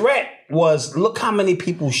 And the threat was, look how many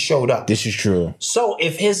people showed up. This is true. So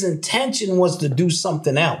if his intention was to do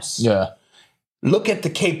something else, look at the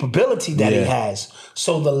capability that he has.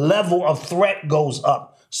 So the level of threat goes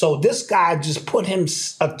up. So this guy just put him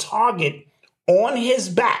a target on his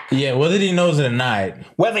back. Yeah, whether he knows it or not.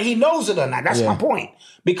 Whether he knows it or not. That's my point.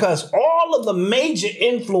 Because all of the major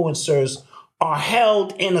influencers are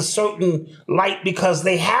held in a certain light because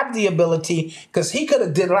they have the ability, because he could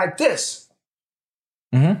have did like this.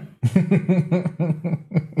 Mm-hmm.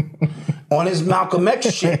 On his Malcolm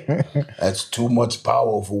X shit. That's too much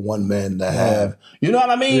power for one man to have. You know what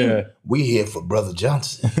I mean? Yeah. We here for Brother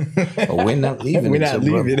Johnson. But we're not leaving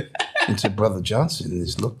until Brother Johnson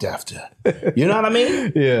is looked after. You know what I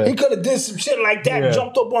mean? Yeah. He could have did some shit like that,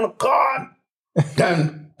 jumped up on a car.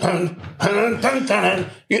 Dun, dun, dun, dun, dun.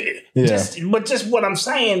 Just what I'm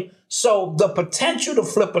saying. So the potential to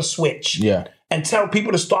flip a switch and tell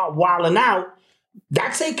people to start wilding out,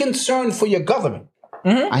 that's a concern for your government.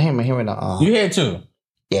 Mm-hmm. I'm hearing you hear it too?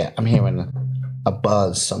 Yeah, I'm hearing a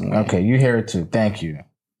buzz somewhere. Okay, you hear it too. Thank you.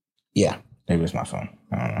 Yeah. Maybe it's my phone.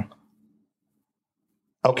 I don't know.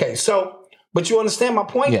 Okay, so, but you understand my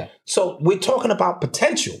point? Yeah. So we're talking about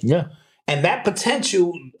potential. Yeah. And that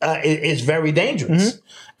potential is very dangerous. Mm-hmm.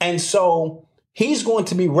 And so he's going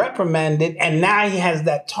to be reprimanded, and now he has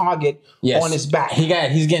that target on his back.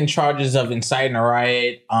 He's getting charges of inciting a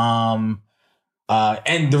riot.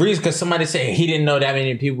 And the reason, because somebody said he didn't know that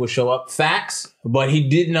many people would show up. Facts, but he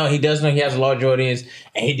does know he has a large audience,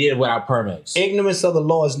 and he did it without permits. Ignorance of the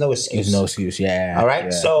law is no excuse. It's no excuse, yeah. All right, yeah,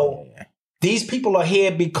 so these people are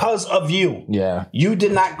here because of you. Yeah. You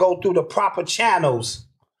did not go through the proper channels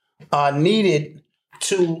needed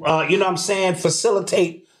to,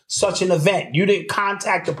 facilitate such an event. You didn't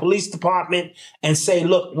contact the police department and say,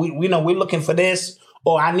 look, we're looking for this,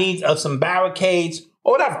 or I need some barricades,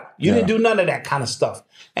 or whatever. You didn't do none of that kind of stuff.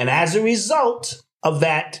 And as a result of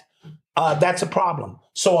that, that's a problem.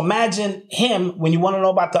 So imagine him, when you want to know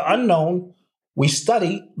about the unknown, we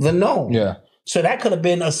study the known. Yeah. So that could have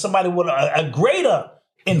been somebody with a greater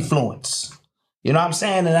influence. You know what I'm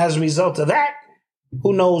saying? And as a result of that,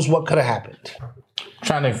 who knows what could have happened.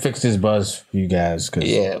 Trying to fix this buzz for you guys.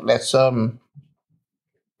 Yeah, let's Oh.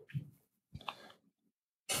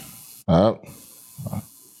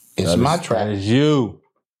 It's my track. That is you.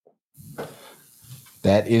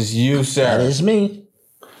 That is you, sir. That is me.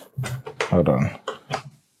 Hold on.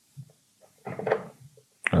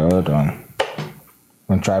 I'm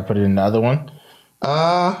gonna try to put it in the other one.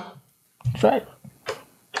 Try it.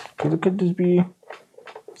 Could this be?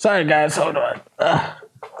 Sorry, guys. Hold on.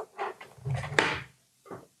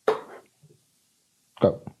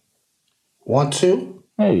 Go. 1, 2.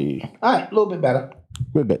 Hey. All right, a little bit better.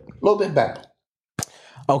 A little bit better.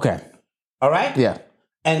 Okay. All right? Yeah.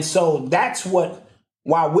 And so that's what,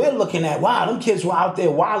 while we're looking at, wow, them kids were out there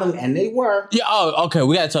wilding, and they were. Yeah. Oh, okay.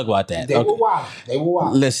 We got to talk about that. They were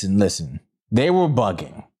wild. Listen. They were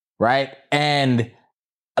bugging, right? And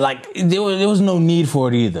like there was no need for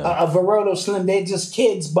it either. Veroto Slim, they're just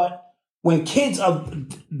kids, but when kids of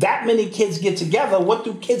that many kids get together, what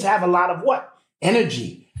do kids have a lot of what?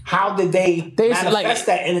 Energy. How did they manifest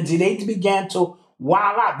that energy? They began to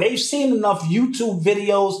wild out. They've seen enough YouTube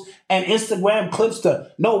videos and Instagram clips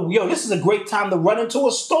to know, this is a great time to run into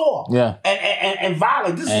a store. Yeah. And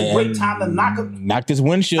violate. This is a great time to knock this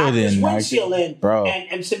windshield in. Bro.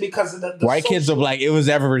 And because of the white kids are like, it was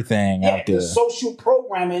everything out there. The social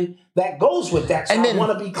programming that goes with that. So I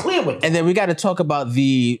want to be clear with that. And then we got to talk about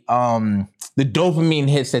the dopamine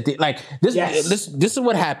hits that they like. This is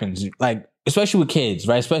what happens. Like, especially with kids,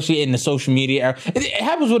 right? Especially in the social media era. It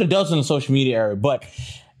happens with adults in the social media era, but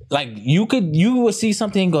like you would see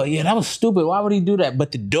something and go, yeah, that was stupid. Why would he do that?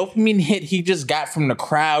 But the dopamine hit he just got from the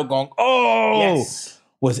crowd going,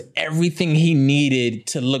 was everything he needed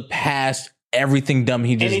to look past everything dumb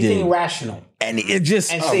he just did. Anything rational. And it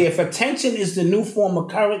just... And see, if attention is the new form of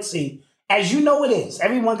currency, as you know it is,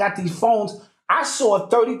 everyone got these phones. I saw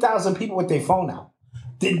 30,000 people with their phone out.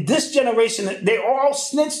 This generation, they all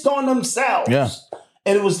snitched on themselves. Yeah.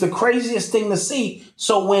 And it was the craziest thing to see.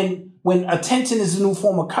 So when attention is a new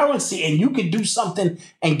form of currency and you can do something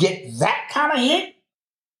and get that kind of hit,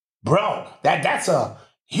 bro, that's a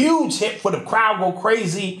huge hit for the crowd go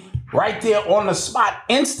crazy right there on the spot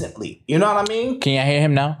instantly. You know what I mean? Can you hear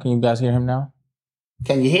him now? Can you guys hear him now?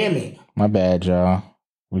 Can you hear me? My bad, y'all.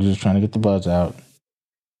 We're just trying to get the buzz out.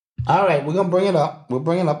 All right, we're going to bring it up. We'll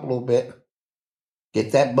bring it up a little bit.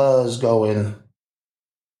 Get that buzz going.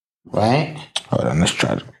 Right? Hold on, let's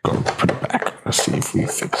try to go put it back. Let's see if we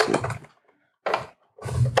fix it.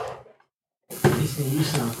 You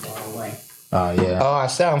sound far away. Oh, yeah. Oh, I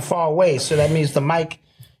sound far away. So that means the mic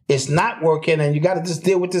is not working and you got to just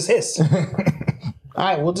deal with this hiss. All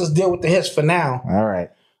right, we'll just deal with the hiss for now. All right.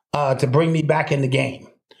 To bring me back in the game.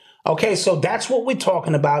 Okay, so that's what we're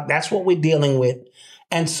talking about. That's what we're dealing with.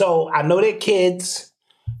 And so I know they're kids.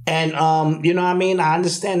 And, you know what I mean? I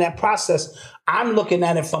understand that process. I'm looking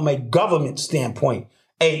at it from a government standpoint.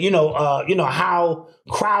 How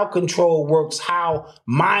crowd control works, how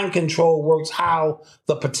mind control works, how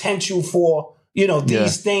the potential for,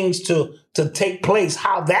 these things to take place,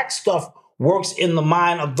 how that stuff works in the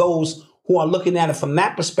mind of those who are looking at it from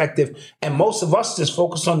that perspective. And most of us just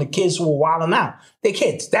focus on the kids who are wilding out. They're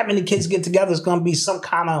kids. That many kids get together is going to be some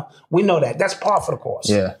kind of, we know that. That's par for the course.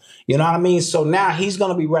 Yeah. You know what I mean? So now he's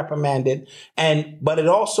going to be reprimanded. But it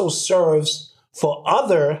also serves for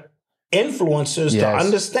other influencers to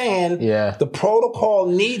understand the protocol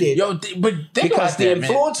needed. Because the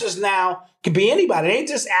influencers now could be anybody. They ain't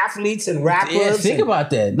just athletes and rappers. Yeah, think about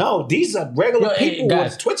that. No, these are regular people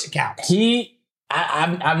with Twitch accounts.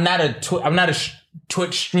 I'm not a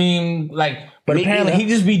Twitch stream but apparently he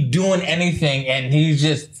just be doing anything and he's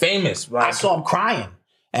just famous. Right? I saw him crying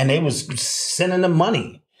and they was sending him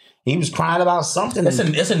money. He was crying about something.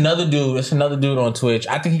 It's another dude. It's another dude on Twitch.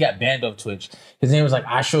 I think he got banned off Twitch. His name was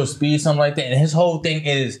I Show Speed, something like that. And his whole thing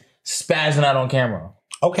is spazzing out on camera.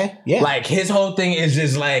 Okay, yeah. His whole thing is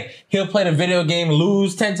just he'll play the video game,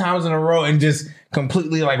 lose 10 times in a row, and just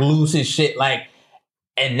completely lose his shit.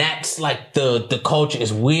 And that's the culture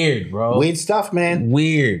is weird, bro. Weird stuff, man.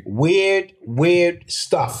 Weird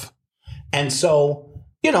stuff. And so,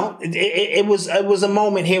 it was a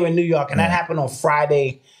moment here in New York, and that happened on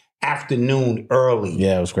Friday afternoon early.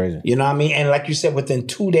 Yeah, it was crazy. You know what I mean? And like you said, within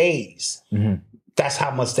 2 days, that's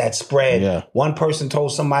how much that spread. Yeah. One person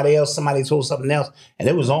told somebody else, somebody told something else, and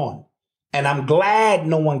it was on. And I'm glad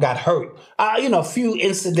no one got hurt. A few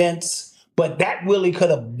incidents, but that really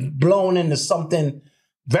could have blown into something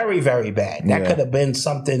very, very bad. That could have been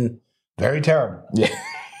something very terrible. Yeah.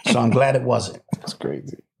 So I'm glad it wasn't. That's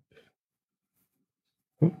crazy.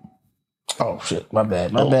 Oh, shit. My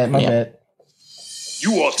bad.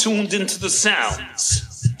 You are tuned into the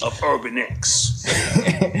sounds of Urban X.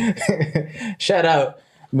 Shout out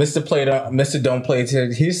Mr. Don't Play.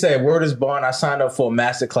 He said, "Word is born. I signed up for a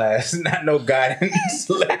master class, not no guidance."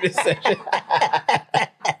 Yeah,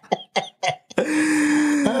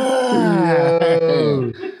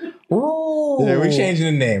 we're changing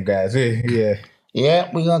the name, guys. Yeah. Yeah,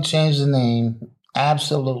 we're going to change the name.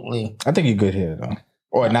 Absolutely. I think you're good here, though.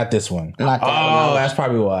 Or not this one. Not that one. Oh, that's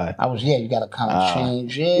probably why. You got to kind of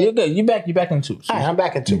change it. You're good. You back in two. All right, I'm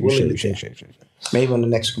back in two. Maybe on the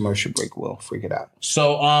next commercial break, we'll freak it out.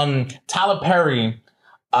 So, Tyler Perry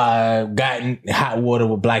got in hot water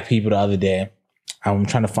with black people the other day. I'm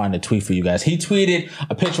trying to find a tweet for you guys. He tweeted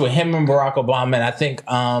a picture with him and Barack Obama, and I think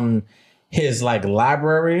his like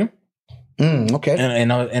library. Okay.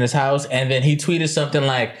 In his house, and then he tweeted something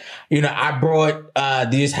like, I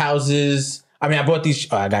brought these houses. I bought these.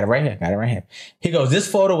 I got it right here. He goes, "This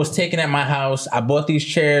photo was taken at my house. I bought these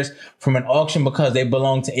chairs from an auction because they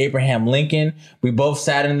belonged to Abraham Lincoln. We both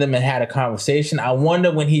sat in them and had a conversation. I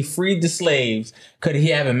wonder when he freed the slaves, could he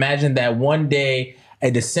have imagined that one day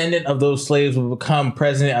a descendant of those slaves would become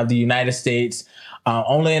president of the United States?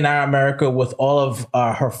 Only in our America, with all of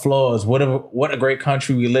her flaws, what a great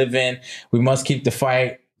country we live in. We must keep the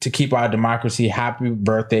fight to keep our democracy. Happy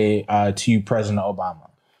birthday to you, President Obama."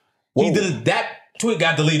 That tweet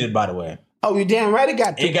got deleted, by the way. Oh, you damn right it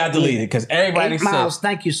got deleted because everybody said, Miles,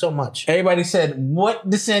 thank you so much. Everybody said, what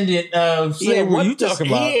descendant of slavery are you talking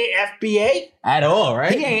about? He ain't FBA. At all,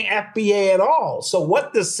 right? He ain't FBA at all. So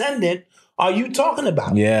what descendant are you talking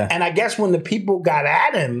about? Yeah. And I guess when the people got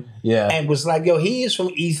at him and was like, yo, he is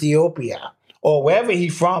from Ethiopia or wherever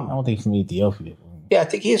he's from. I don't think he's from Ethiopia. Yeah, I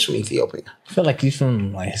think he is from Ethiopia. I feel like he's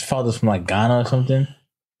from, his father's from Ghana or something.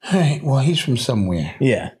 Well, he's from somewhere.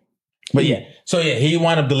 Yeah. But he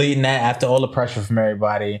wound up deleting that after all the pressure from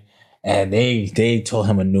everybody, and they told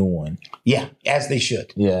him a new one. Yeah, as they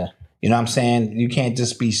should. Yeah. You know what I'm saying? You can't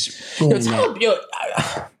just be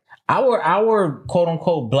our quote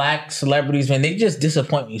unquote black celebrities, man, they just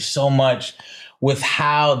disappoint me so much with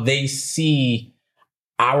how they see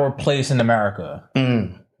our place in America.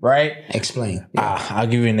 Right? Explain. Yeah. I'll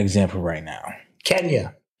give you an example right now.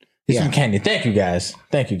 Kenya. He's from Kenya. Thank you guys,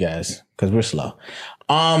 because we're slow.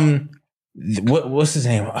 What's his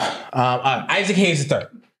name? Isaac Hayes III.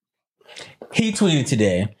 He tweeted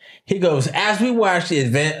today. He goes, "As we watch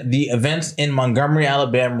the events in Montgomery,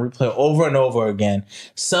 Alabama replay over and over again,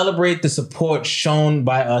 celebrate the support shown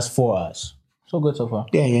by us for us." So good so far.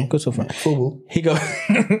 Yeah. Good so far. He goes,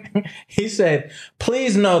 he said,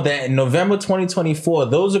 "Please know that in November 2024,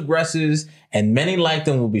 those aggressors and many like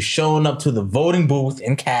them will be showing up to the voting booth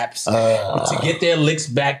in caps to get their licks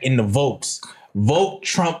back in the votes. Vote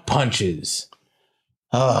Trump punches."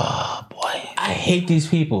 Oh boy, I hate these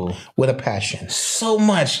people with a passion so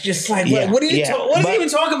much. Just like, what does he even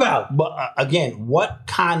talk about? But again, what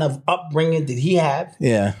kind of upbringing did he have?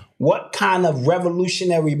 Yeah. What kind of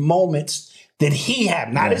revolutionary moments did he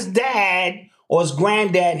have? Not his dad or his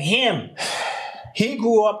granddad, him. He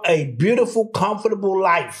grew up a beautiful, comfortable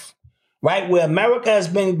life, right? Where America has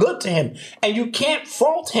been good to him. And you can't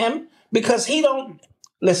fault him because he don't...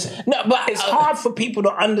 Listen, no, but it's hard for people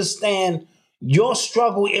to understand your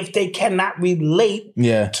struggle if they cannot relate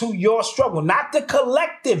to your struggle. Not the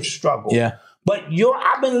collective struggle. Yeah. But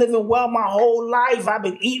I've been living well my whole life. I've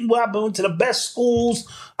been eating well. I've been to the best schools.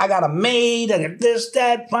 I got a maid. I got this,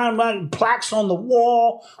 that, find plaques on the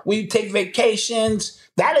wall. We take vacations.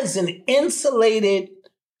 That is an insulated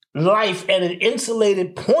life and an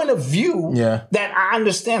insulated point of view that I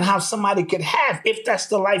understand how somebody could have if that's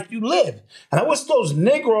the life you live. And I wish those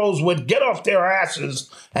Negroes would get off their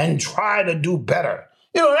asses and try to do better.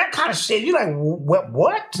 You know, that kind of shit. You're like,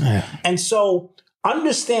 what? Yeah. And so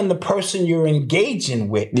understand the person you're engaging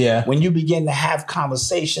with when you begin to have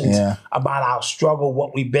conversations about our struggle,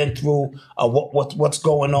 what we've been through, what's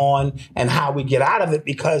going on, and how we get out of it.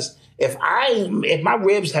 Because if my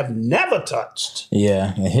ribs have never touched,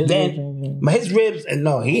 his ribs, and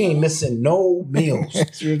no, he ain't missing no meals.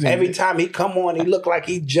 Every time he come on, he look like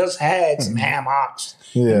he just had some ham hocks,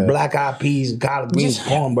 and black eyed peas, and collard greens,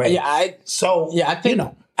 cornbread. I think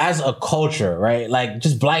as a culture, right? Like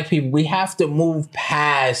just black people, we have to move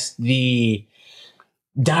past the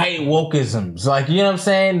diet wokeisms. Like, you know what I'm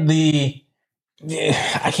saying?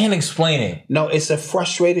 I can't explain it. No, it's a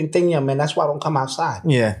frustrating thing, young man. That's why I don't come outside.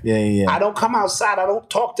 Yeah. I don't come outside. I don't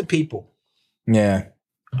talk to people. Yeah.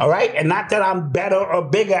 All right? And not that I'm better or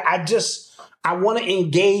bigger. I want to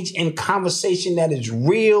engage in conversation that is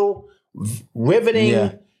real,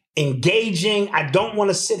 riveting, engaging. I don't want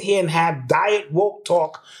to sit here and have diet woke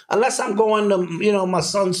talk unless I'm going to, my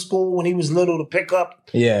son's school when he was little to pick up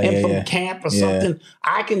him from camp or something.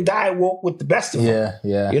 I can diet woke with the best of them.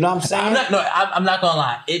 Yeah. You know what I'm saying? I'm not gonna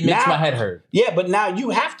lie. It makes my head hurt. Yeah, but now you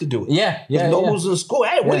have to do it. Yeah. Nobles in school.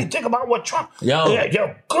 Hey, what do you think about what Trump? Yo,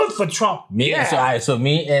 good for Trump. So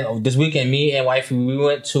me and this weekend, me and wifey, we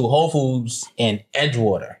went to Whole Foods in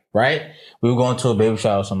Edgewater. Right? We were going to a baby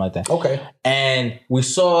shower or something like that. Okay. And we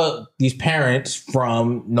saw these parents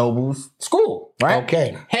from Noble's school, right?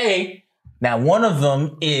 Okay. Hey, now one of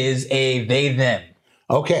them is a they them.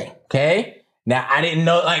 Okay. Okay. Now I didn't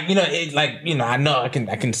know, I know I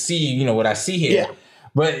can see, what I see here. Yeah.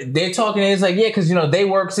 But they're talking, and it's like, because they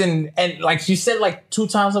works and like she said like 2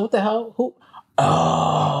 times, like, what the hell? Who?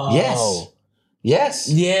 Oh. Yes.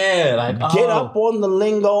 Yeah. Like, get up on the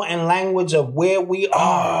lingo and language of where we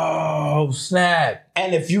are. Oh, snap.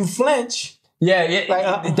 And if you flinch. Yeah. You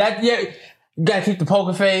gotta keep the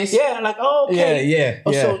poker face. Yeah. Like, okay. Yeah.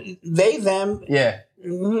 So they, them. Yeah.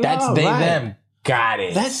 That's they, them. Got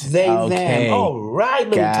it. That's they, them. All right,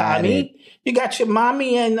 little Tommy. You got your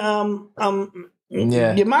mommy and,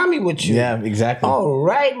 your mommy with you. Yeah, exactly. All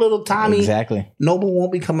right, little Tommy. Exactly. Noble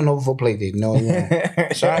won't be coming over for play date. No, he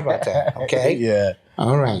won't. Sorry about that. Okay? Yeah.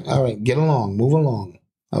 All right. Get along. Move along.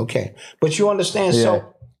 Okay. But you understand,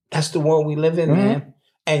 so that's the world we live in, man.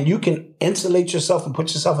 And you can insulate yourself and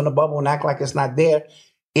put yourself in a bubble and act like it's not there.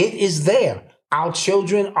 It is there. Our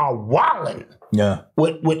children are wilding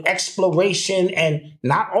with exploration, and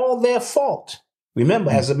not all their fault.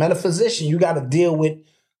 Remember, as a metaphysician, you got to deal with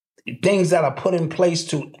things that are put in place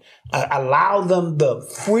to allow them the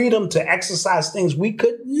freedom to exercise things we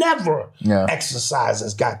could never exercise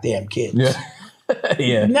as goddamn kids.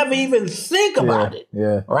 Yeah. Never even think about it.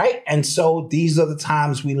 Yeah. Right? And so these are the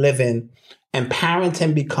times we live in, and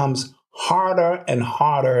parenting becomes harder and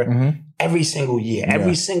harder every single year.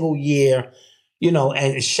 Every single year,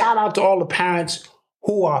 and shout out to all the parents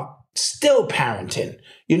who are still parenting,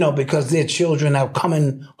 because their children are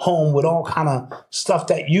coming home with all kind of stuff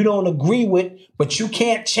that you don't agree with, but you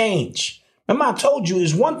can't change. Remember, I told you,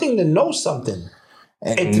 it's one thing to know something.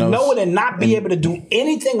 And to know it and not be able to do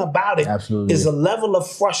anything about it is a level of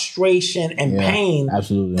frustration and pain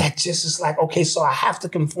that just is like, okay, so I have to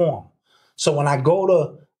conform. So when I go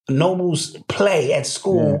to Noble's play at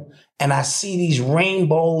school and I see these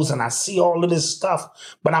rainbows and I see all of this stuff,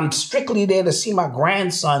 but I'm strictly there to see my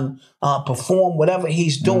grandson perform whatever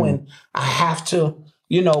he's doing, I have to,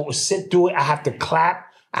 sit through it. I have to clap.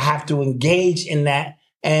 I have to engage in that.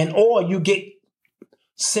 Or you get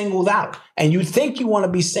singled out. And you think you want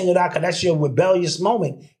to be singled out because that's your rebellious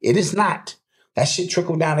moment. It is not. That shit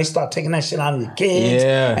trickled down. They start taking that shit out of your kids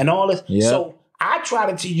and all this. Yep. So I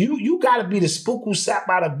try to tell you got to be the spook who sat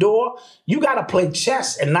by the door. You got to play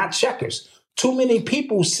chess and not checkers. Too many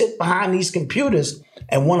people sit behind these computers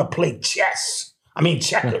and want to play chess. I mean,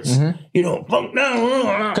 checkers.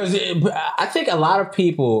 Because I think a lot of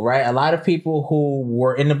people, right? A lot of people who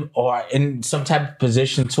were in some type of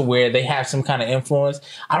position to where they have some kind of influence.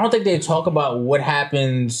 I don't think they talk about what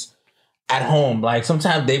happens at home. Like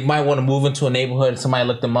sometimes they might want to move into a neighborhood and somebody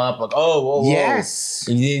look them up, like, whoa. Yes.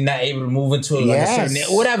 And you're not able to move into a certain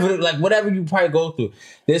whatever you probably go through.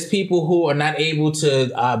 There's people who are not able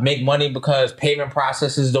to make money because payment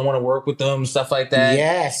processes don't want to work with them, stuff like that.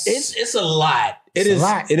 Yes. It's a lot. It is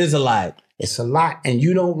a lot. It's a lot. And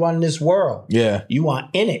you don't run this world. Yeah. You are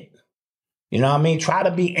in it. You know what I mean? Try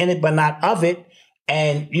to be in it, but not of it.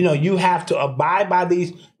 And, you have to abide by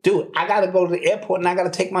these. Dude, I got to go to the airport and I got to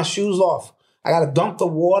take my shoes off. I got to dump the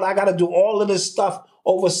water. I got to do all of this stuff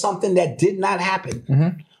over something that did not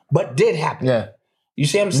happen, but did happen. Yeah. You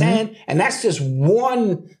see what I'm saying? And that's just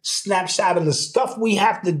one snapshot of the stuff we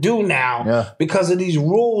have to do now because of these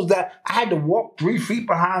rules that I had to walk 3 feet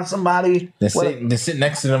behind somebody. Then sit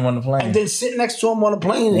next to them on the plane. And then sit next to them on the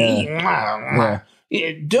plane and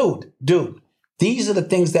eat. Dude, these are the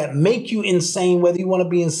things that make you insane, whether you want to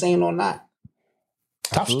be insane or not.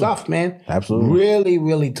 Tough stuff, man. Absolutely. Really,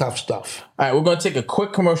 really tough stuff. All right, we're going to take a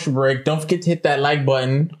quick commercial break. Don't forget to hit that like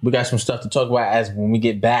button. We got some stuff to talk about as when we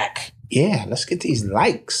get back. Yeah, let's get these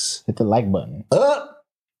likes. Hit the like button. Up.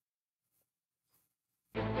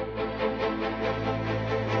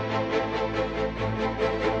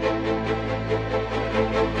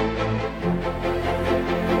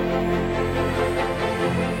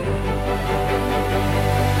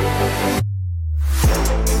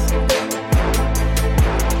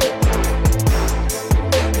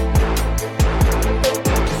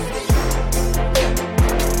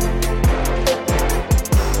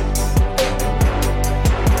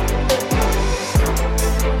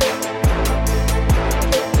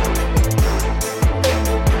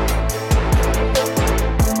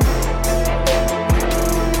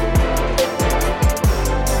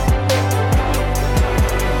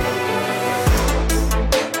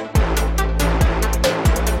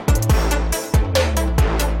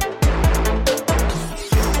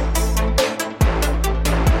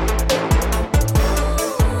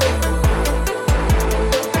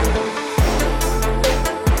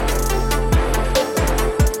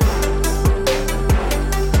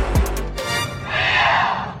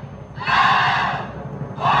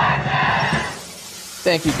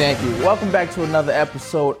 Thank you. Welcome back to another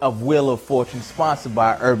episode of Wheel of Fortune, sponsored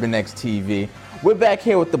by Urban X TV. We're back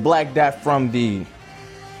here with the Black Dot from the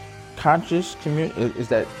conscious community. Is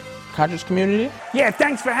that conscious community? Yeah,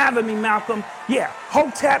 thanks for having me, Malcolm. Yeah,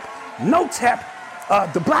 Hotep, Notep,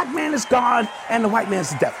 the black man is God and the white man's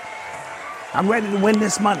the devil. I'm ready to win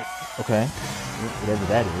this money. Okay, whatever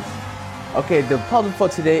that is. Okay, the puzzle for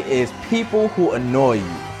today is people who annoy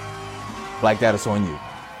you. Black Dot, it's on you.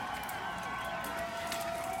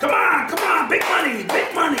 Come on, big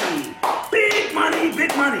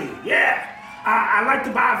money. Yeah, I like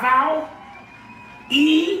to buy a vowel,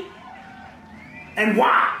 E, and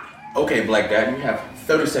Y. Okay, Black Dot, you have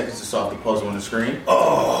 30 seconds to solve the puzzle on the screen.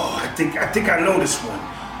 Oh, I think I know this one.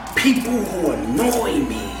 People who annoy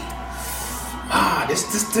me.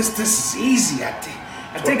 This is easy. I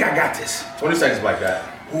think I got this. 20 seconds, Black Dot.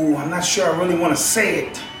 Ooh, I'm not sure I really want to say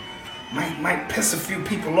it. Might piss a few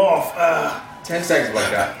people off. 10 seconds,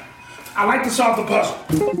 Black Dot. I like to solve the puzzle.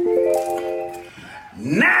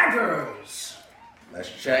 Naggers. Let's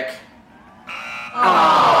check.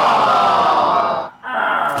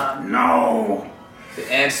 No.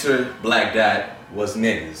 The answer, Black Dot, was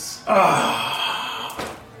niggas.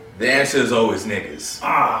 The answer is always niggas.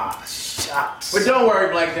 Shucks. But don't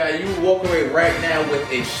worry, Black Dot. You will walk away right now with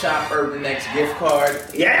a Shop Urban X gift card.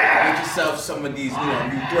 Yeah. Get yourself some of these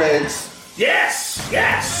new threads. Yes.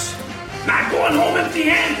 Not going home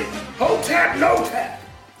empty-handed. Hotep, no tap.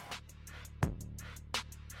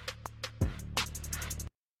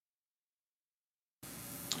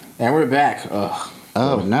 And we're back. Ugh.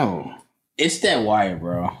 Oh, no. It's that wire,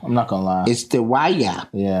 bro. I'm not gonna lie. It's the wire.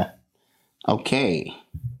 Yeah. Okay.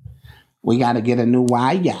 We got to get a new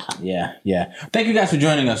wire. Yeah. Thank you guys for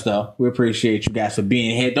joining us, though. We appreciate you guys for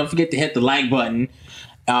being here. Don't forget to hit the like button.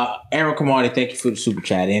 Aaron Kamari, thank you for the super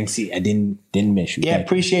chat. I didn't miss you. Yeah,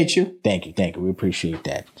 appreciate you. Thank you. We appreciate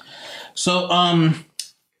that. So,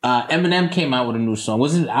 Eminem came out with a new song.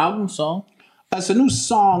 Was it an album song? It's a new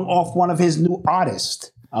song off one of his new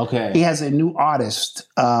artists. Okay. He has a new artist.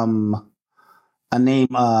 A name,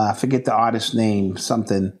 I forget the artist's name,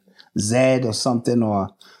 something Zed or something,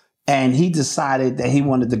 and he decided that he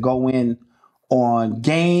wanted to go in on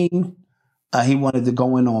Game. He wanted to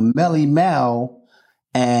go in on Melly Mel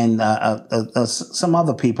and some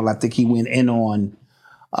other people. I think he went in on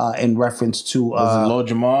in reference to was it Lord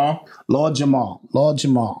Jamal.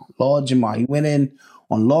 He went in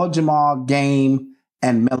on Lord Jamal, Game,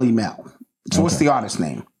 and Melly Mel. So what's the artist's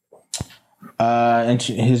name? And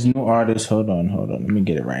his new artist. Hold on. Let me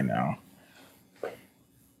get it right now.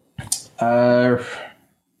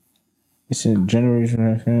 It's a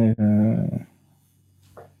generation.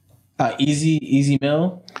 Easy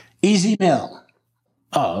Mill. Easy Mill.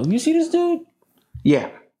 Oh, you see this dude? Yeah.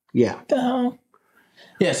 What the hell?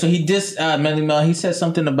 Yeah. So he dissed Melly Mel. He said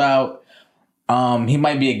something about he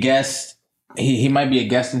might be a guest. He might be a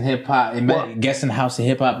guest in hip hop, guest in the House of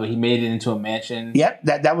Hip Hop, but he made it into a mansion. Yep,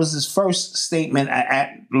 that was his first statement at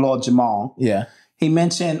Lord Jamal. Yeah, he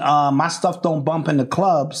mentioned my stuff don't bump in the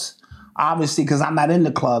clubs, obviously because I'm not in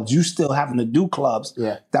the clubs. You still having to do clubs.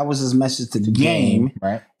 Yeah, that was his message to the game.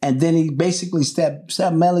 Right, and then he basically said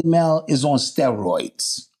Melly Mel is on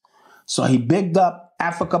steroids. So he bigged up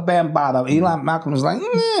Africa Bambaataa. Eli Malcolm was like,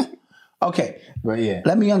 okay, but yeah,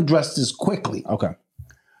 let me undress this quickly. Okay.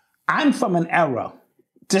 I'm from an era,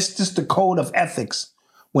 just the code of ethics.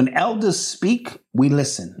 When elders speak, we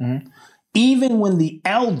listen. Mm-hmm. Even when the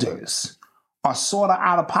elders are sort of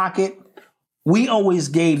out of pocket, we always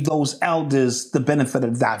gave those elders the benefit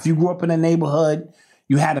of the doubt. If you grew up in a neighborhood,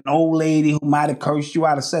 you had an old lady who might have cursed you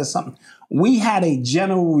out or said something. We had a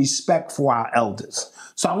general respect for our elders.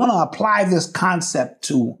 So I want to apply this concept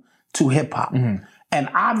to hip hop. Mm-hmm. And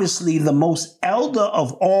obviously the most elder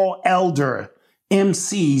of all elder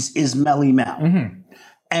MCs is Melly Mel. Mm-hmm.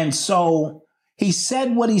 And so he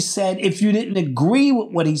said what he said. If you didn't agree with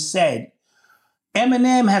what he said,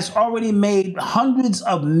 Eminem has already made hundreds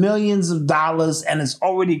of millions of dollars and has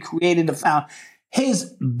already created a found.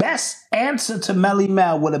 His best answer to Melly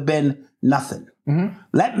Mel would have been nothing. Mm-hmm.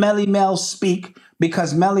 Let Melly Mel speak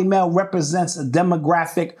because Melly Mel represents a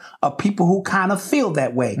demographic of people who kind of feel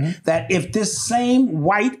that way. Mm-hmm. That if this same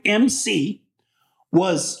white MC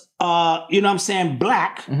was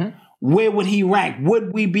black, mm-hmm. where would he rank?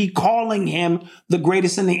 Would we be calling him the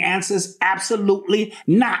greatest? And the answer is absolutely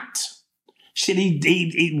not. Should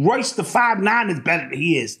he Royce the 5'9" is better than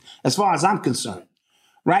he is, as far as I'm concerned.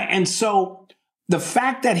 Right? And so the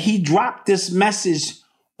fact that he dropped this message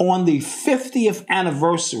on the 50th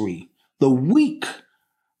anniversary, the week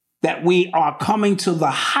that we are coming to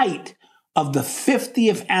the height of the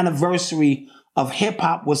 50th anniversary of hip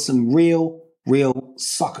hop, was some real real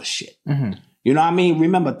sucker shit. You know what I mean?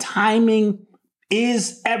 Remember, timing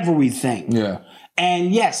is everything. Yeah.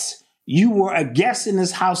 And yes, you were a guest in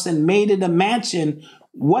this house and made it a mansion.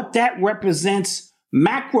 What that represents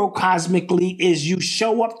macrocosmically is you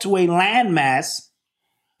show up to a landmass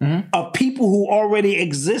of people who already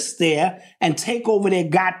exist there and take over their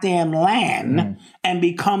goddamn land and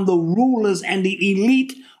become the rulers and the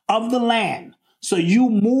elite of the land. So you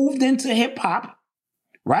moved into hip hop,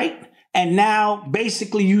 right? And now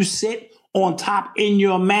basically you sit on top in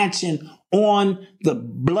your mansion on the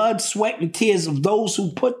blood, sweat, and tears of those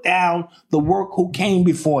who put down the work who came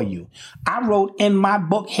before you. I wrote in my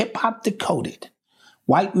book, Hip Hop Decoded,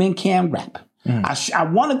 White Men Can't Rap. I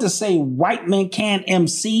wanted to say white men can't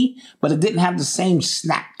MC, but it didn't have the same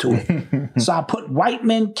snap to it. So I put white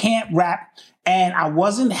men can't rap, and I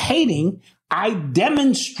wasn't hating. I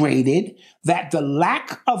demonstrated that the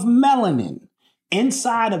lack of melanin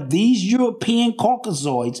inside of these European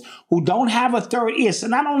Caucasoids who don't have a third ear. So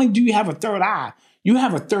not only do you have a third eye, you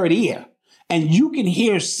have a third ear. And you can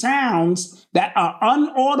hear sounds that are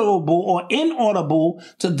unaudible or inaudible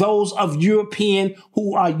to those of European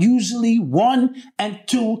who are usually 1 and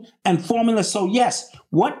 2 and formula. So yes,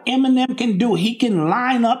 what Eminem can do, he can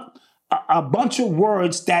line up a bunch of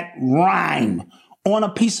words that rhyme on a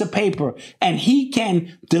piece of paper, and he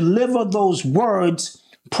can deliver those words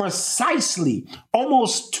precisely,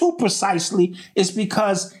 almost too precisely. Is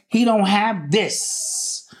because he don't have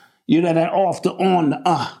this, that off the on,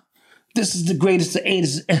 this is the greatest of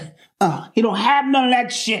 80s. He don't have none of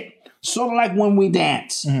that shit. Sort of like when we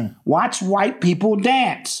dance. Watch white people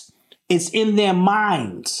dance. It's in their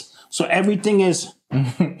minds. So everything is,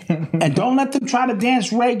 and don't let them try to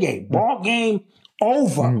dance reggae. Ball game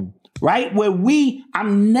over. Right? Where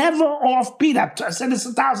I'm never off beat. I said this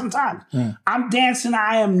 1,000 times. I'm dancing.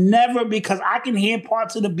 I am never, because I can hear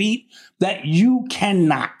parts of the beat that you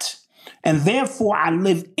cannot. And therefore, I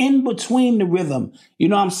live in between the rhythm. You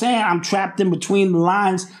know what I'm saying? I'm trapped in between the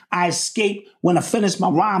lines. I escape. When I finish my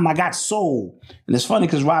rhyme, I got soul. And it's funny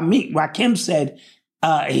because Rakim said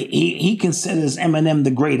he considers Eminem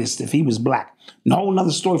the greatest if he was black. A whole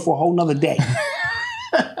nother story for a whole nother day.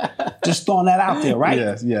 Just throwing that out there, right?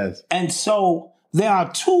 Yes. And so there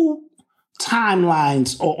are two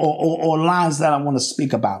timelines or lines that I want to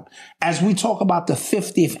speak about as we talk about the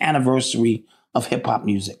 50th anniversary of hip hop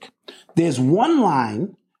music. There's one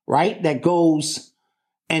line, right, that goes,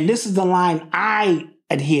 and this is the line I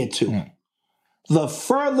adhere to. The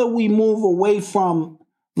further we move away from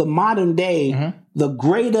the modern day, the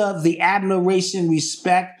greater the admiration,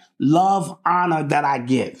 respect, love, honor that I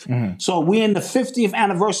give. So we're in the 50th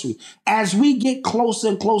anniversary. As we get closer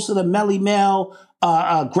and closer to Melly Mel,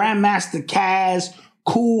 Grandmaster Caz,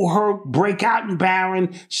 Kool Herc, Breakout and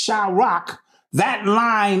Baron, Sha Rock, that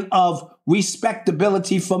line of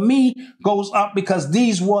respectability for me goes up because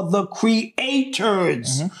these were the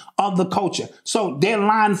creators of the culture. So their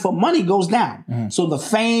line for money goes down. So the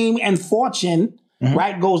fame and fortune,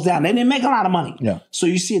 right, goes down. They didn't make a lot of money. So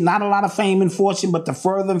you see not a lot of fame and fortune, but the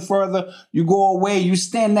further and further you go away, you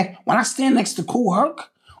stand next. When I stand next to Kool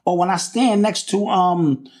Herc, or when I stand next to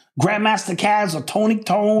Grandmaster Caz or Tony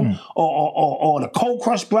Tone or the Cold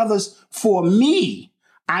Crush Brothers, for me,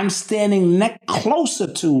 I'm standing closer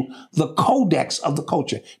to the codex of the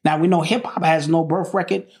culture. Now, we know hip hop has no birth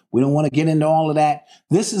record. We don't want to get into all of that.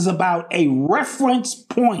 This is about a reference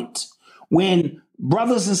point when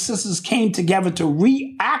brothers and sisters came together to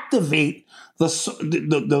reactivate the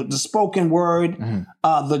spoken word,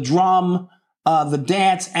 the drum, the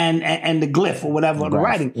dance, and the glyph or whatever, the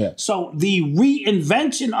writing. So the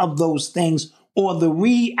reinvention of those things, or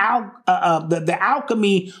the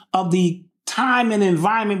alchemy of the time and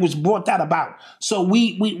environment which brought that about. So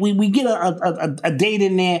we get a date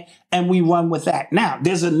in there and we run with that. Now,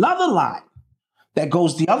 there's another line that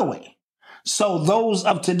goes the other way. So those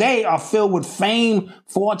of today are filled with fame,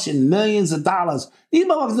 fortune, millions of dollars. These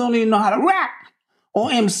motherfuckers don't even know how to rap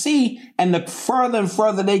or MC. And the further and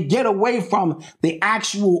further they get away from the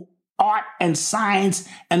actual art and science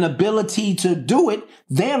and ability to do it,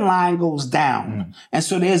 their line goes down. And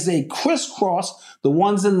so there's a crisscross. The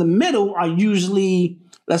ones in the middle are usually,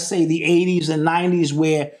 let's say, the 80s and 90s,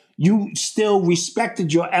 where you still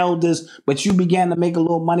respected your elders, but you began to make a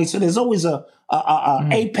little money. So there's always a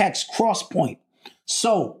apex cross point.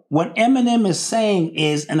 So what Eminem is saying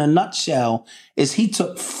is, in a nutshell, is he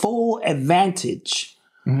took full advantage,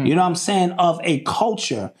 you know what I'm saying, of a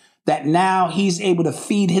culture that now he's able to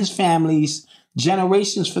feed his families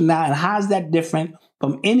generations from now. And how's that different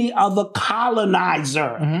from any other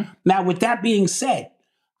colonizer? Now, with that being said,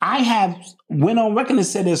 I went on record and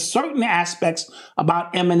said there's certain aspects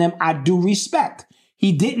about Eminem I do respect.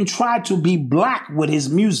 He didn't try to be black with his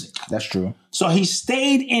music. That's true. So he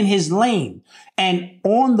stayed in his lane. And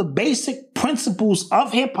on the basic principles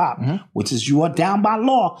of hip hop, which is you are down by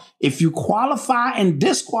law, if you qualify and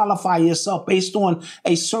disqualify yourself based on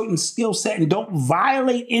a certain skill set and don't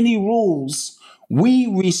violate any rules, we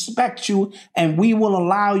respect you and we will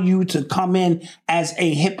allow you to come in as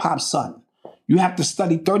a hip hop son. You have to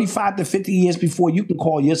study 35 to 50 years before you can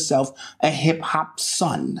call yourself a hip hop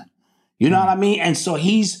son. You know what I mean? And so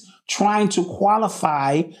he's trying to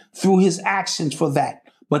qualify through his actions for that.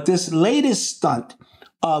 But this latest stunt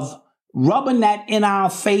of rubbing that in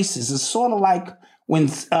our faces is sort of like when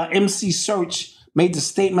MC Search made the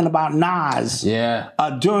statement about Nas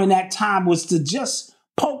during that time, was to just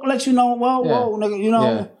let you know, whoa,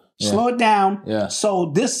 nigga, slow it down. Yeah.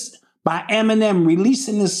 So this, by Eminem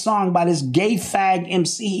releasing this song by this gay fag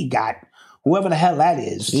MC he got, whoever the hell that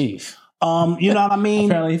is. Jeez. You know what I mean?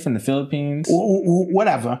 Apparently from the Philippines.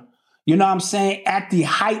 Whatever. You know what I'm saying? At the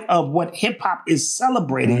height of what hip hop is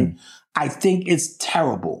celebrating, I think it's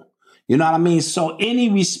terrible. You know what I mean? So any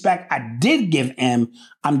respect I did give him,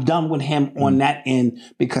 I'm done with him on that end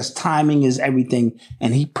because timing is everything.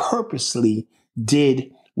 And he purposely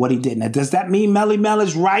did what he did. Now, does that mean Melly Mel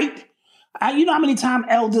is right? You know how many times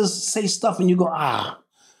elders say stuff and you go,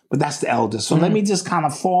 but that's the elders. So let me just kind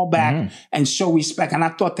of fall back and show respect. And I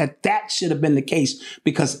thought that should have been the case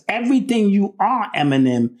because everything you are,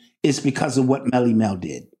 Eminem, is because of what Melly Mel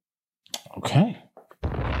did. Okay.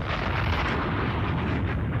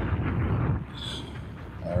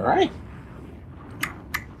 All right.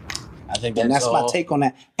 I think that's my take on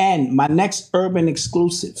that. And my next urban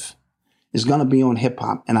exclusive is going to be on hip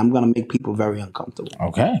hop, and I'm going to make people very uncomfortable.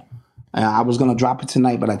 Okay. I was going to drop it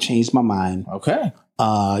tonight, but I changed my mind. Okay.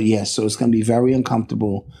 So it's going to be very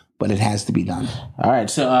uncomfortable, but it has to be done. All right.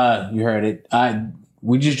 So you heard it.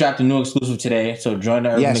 We just dropped a new exclusive today. So join the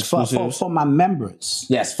Urban Exclusives. For my members.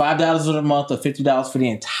 Yes, $5 a month or $50 for the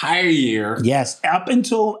entire year. Yes, up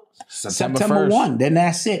until September 1. Then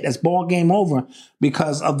that's it. That's ball game over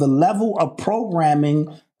because of the level of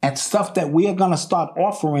programming and stuff that we are going to start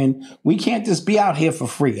offering. We can't just be out here for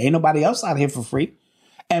free. Ain't nobody else out here for free.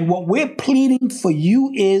 And what we're pleading for you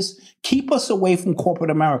is keep us away from corporate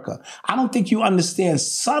America. I don't think you understand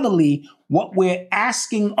subtly what we're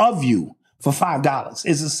asking of you for $5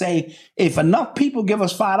 is to say, if enough people give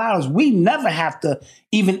us $5, we never have to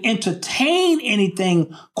even entertain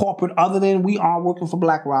anything corporate other than we are working for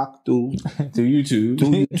BlackRock through YouTube.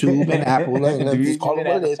 And Apple. Let's call it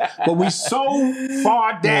what it is. But we so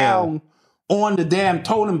far down on the damn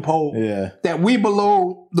totem pole that we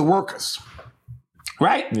below the workers.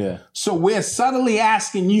 Right? Yeah. So we're subtly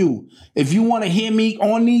asking you, if you want to hear me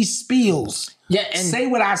on these spiels, and say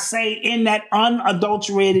what I say in that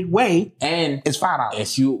unadulterated way, and it's $5.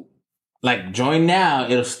 If you join now,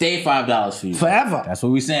 it'll stay $5 for you. Forever. That's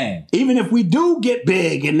what we're saying. Even if we do get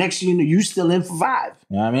big and next year you still in for $5.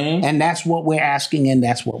 You know what I mean? And that's what we're asking and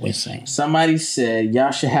that's what we're saying. Somebody said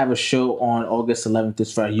y'all should have a show on August 11th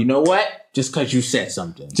this Friday. You know what? Just because you said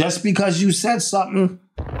something. Just because you said something,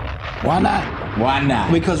 why not? Why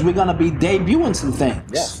not? Because we're going to be debuting some things.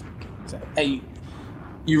 Yes. Hey,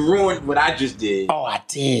 you ruined what I just did. Oh, I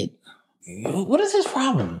did. What is his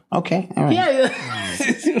problem? Okay. All right. Yeah. What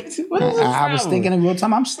is his problem? I was thinking in real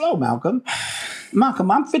time. I'm slow, Malcolm.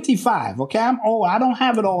 I'm 55, okay? I'm old. I don't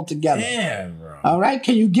have it all together. Damn, bro. All right?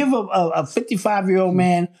 Can you give a 55-year-old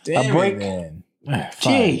man a break? Man.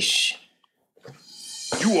 Jeez.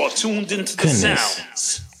 You are tuned into the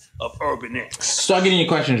sounds of Urban X. Start getting your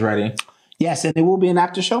questions ready. Yes, and there will be an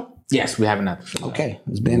after show? Yes, we have an after show. Okay,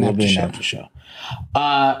 it's been an after show.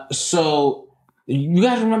 So you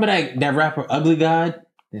guys remember that rapper Ugly God?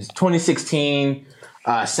 It's 2016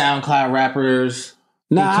 SoundCloud rappers.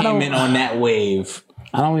 Nah, came in on that wave.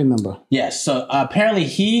 I don't remember. Yes, so apparently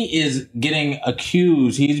he is getting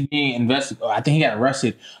accused. He's being investigated. I think he got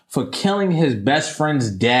arrested for killing his best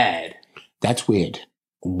friend's dad. That's weird.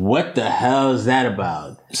 What the hell is that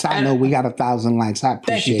about? Side note, we got 1,000 likes. I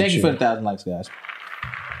appreciate Thank you for the 1,000 likes, guys.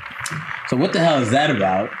 So what the hell is that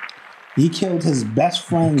about? He killed his best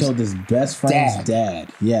friend's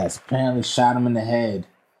dad. Yes, apparently shot him in the head.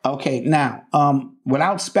 Okay, now,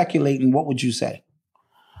 without speculating, what would you say?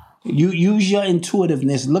 You use your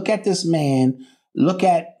intuitiveness. Look at this man. Look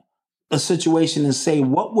at a situation and say,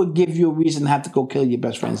 what would give you a reason to have to go kill your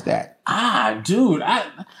best friend's dad? Dude,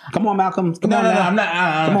 come on, Malcolm. No, I'm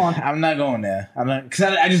not. Come on, I'm not going there. I'm not because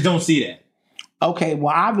I just don't see that. Okay,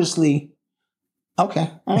 well, obviously,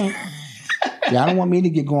 okay, all right. Y'all don't want me to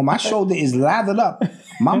get going. My shoulder is lathered up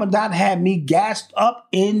Mama Dot had me gassed up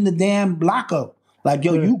in the damn lockup. Like,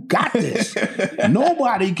 yo, you got this.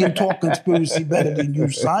 Nobody can talk conspiracy better than you,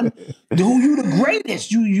 son. Dude, you the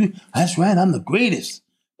greatest. You. That's right, I'm the greatest.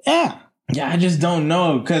 Yeah. Yeah, I just don't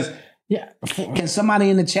know because Can somebody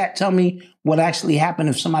in the chat tell me what actually happened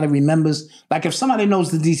if somebody remembers? Like, if somebody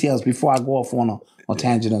knows the details before I go off on a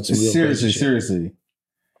tangent on some real seriously.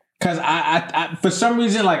 Because I for some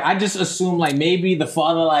reason, like, I just assume like maybe the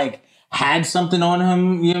father like had something on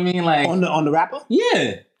him. You know what I mean? Like on the rapper?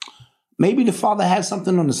 Yeah. Maybe the father had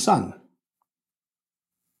something on the son.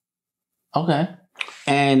 Okay.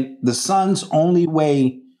 And the son's only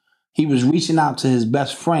way, he was reaching out to his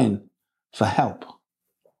best friend for help.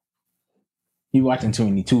 You watching too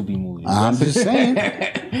many Tubi movies. I'm just saying.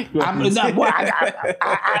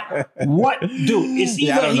 What, dude? It's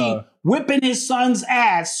either he whipping his son's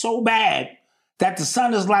ass so bad that the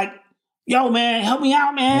son is like, yo, man, help me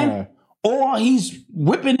out, man. Yeah. Or he's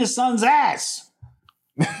whipping his son's ass.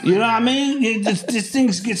 You know what I mean? These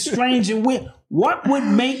things get strange and weird. What would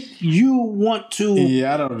make you want to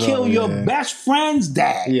kill your best friend's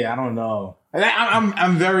dad? Yeah, I don't know.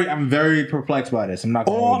 I'm very perplexed by this. I'm not.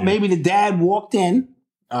 Or maybe the dad walked in.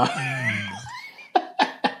 Let's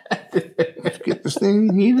get this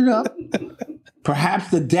thing heated up.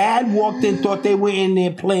 Perhaps the dad walked in, thought they were in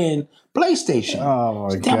there playing PlayStation. Oh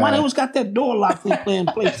my God! Why they always got that door locked and playing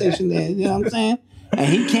PlayStation there? You know what I'm saying? And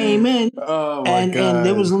he came in, and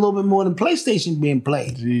there was a little bit more than PlayStation being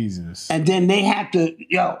played. Jesus! And then they had to,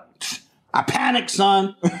 I panicked,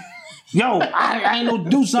 son. Yo, I ain't no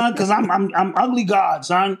do, son, because I'm ugly God,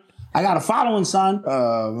 son. I got a following, son.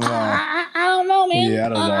 I don't know, man. Yeah, I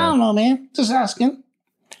don't know. I don't know, man. Just asking.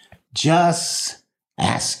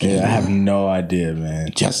 Yeah, I have no idea,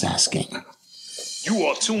 man. Just asking. You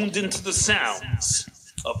are tuned into the sounds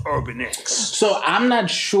of Urban X. So I'm not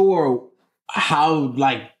sure how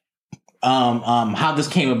how this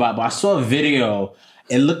came about, but I saw a video.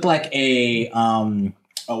 It looked like a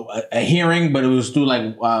hearing, but it was through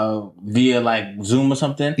via Zoom or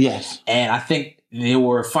something. Yes. And I think they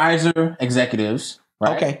were Pfizer executives,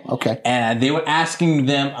 right? Okay. And they were asking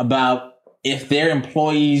them about if their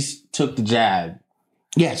employees took the jab.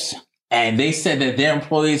 Yes. And they said that their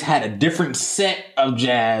employees had a different set of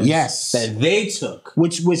jabs that they took.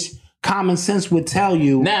 Which common sense would tell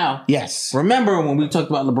you. Now, yes. Remember when we talked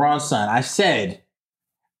about LeBron's son, I said,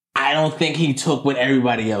 I don't think he took what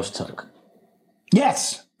everybody else took.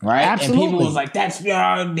 Yes. Right? Absolutely. And people was like,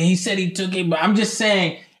 he said he took it. But I'm just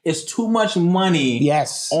saying, it's too much money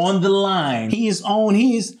on the line. He is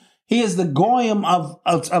the goyim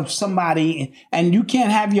of somebody, and you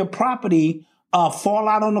can't have your property fall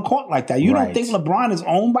out on the court like that. You don't think LeBron is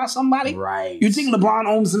owned by somebody? Right. You think LeBron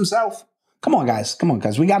owns himself? Come on, guys.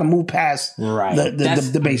 We got to move past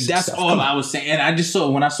the basics. That's stuff. all I was saying. And I just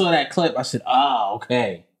when I saw that clip, I said, oh,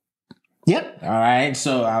 okay. Yep. All right.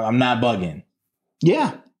 So I'm not bugging.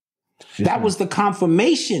 Yeah. That was the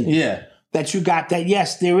confirmation that you got that,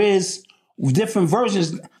 yes, there is different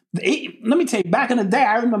versions. Let me tell you, back in the day,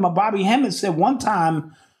 I remember Bobby Hemmett said one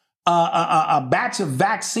time a batch of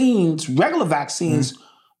vaccines, regular vaccines,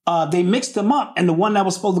 they mixed them up, and the one that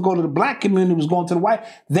was supposed to go to the black community was going to the white.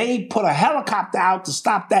 They put a helicopter out to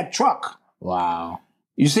stop that truck. Wow.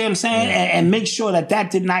 You see what I'm saying? Yeah. And make sure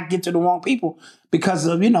that did not get to the wrong people, because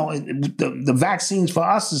of, the vaccines for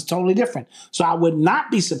us is totally different. So I would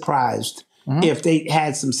not be surprised if they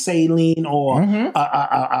had some saline or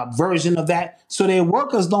a version of that, so their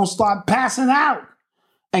workers don't start passing out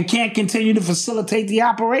and can't continue to facilitate the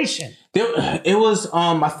operation. It was,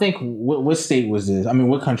 I think, what state was this? I mean,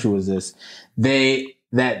 what country was this? They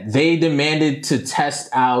demanded to test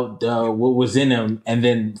out what was in them, and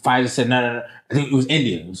then Pfizer said, no. I think it was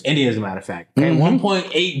India. It was India, as a matter of fact. Okay?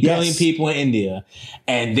 1.8 billion people in India,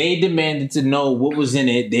 and they demanded to know what was in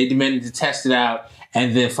it. They demanded to test it out,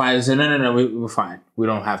 and then Pfizer said, no, we're fine. We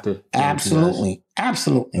don't have to. Absolutely.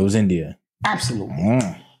 It was India.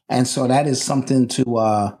 Absolutely. And so that is something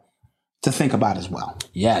to think about as well.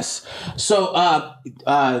 Yes. So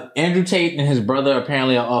Andrew Tate and his brother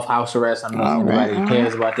apparently are off house arrest. I don't know if anybody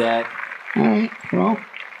cares about that. All right. Well,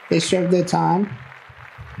 they served their time.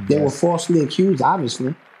 They were falsely accused,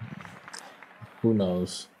 obviously. Who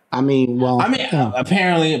knows?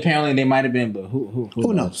 Apparently they might have been, but who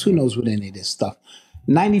knows? Who knows with any of this stuff?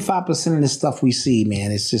 95% of the stuff we see,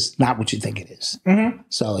 man, it's just not what you think it is.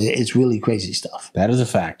 So it's really crazy stuff. That is a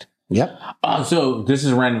fact. Yep. So this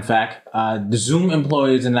is a random fact. The Zoom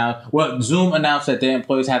employees Zoom announced that their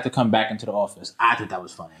employees have to come back into the office. I thought that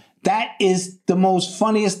was funny. That is the most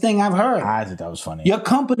funniest thing I've heard. I think that was funny. Your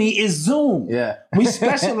company is Zoom. Yeah. We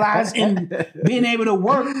specialize in being able to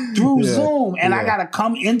work through Zoom. And I got to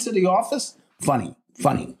come into the office. Funny.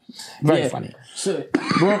 Very funny. So,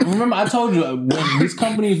 remember, I told you when these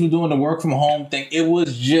companies were doing the work from home thing, it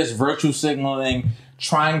was just virtue signaling,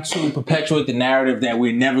 trying to perpetuate the narrative that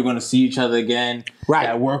we're never going to see each other again. Right.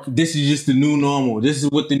 At work, this is just the new normal. This is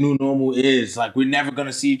what the new normal is. Like, we're never going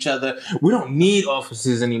to see each other. We don't need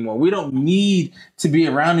offices anymore. We don't need to be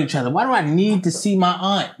around each other. Why do I need to see my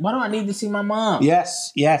aunt? Why do I need to see my mom?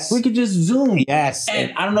 Yes. We could just Zoom. Yes.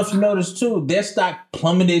 And I don't know if you noticed too, their stock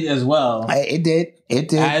plummeted as well. It did.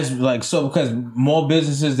 As because more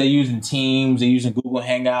businesses, they're using Teams, they're using Google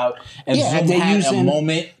Hangout, and Zoom had a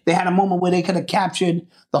moment. They had a moment where they could have captured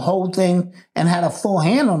the whole thing and had a full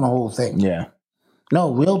hand on the whole thing. Yeah.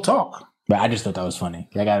 No, real talk. But I just thought that was funny.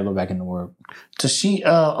 I got to go back into work.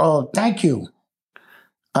 Thank you.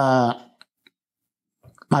 My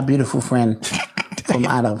beautiful friend from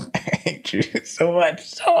out of Thank you so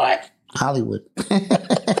much. Hollywood.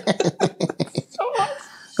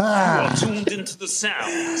 You are tuned into the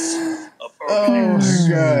sounds of Oh my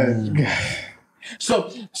God. So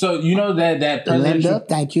you know that presidential, Linda,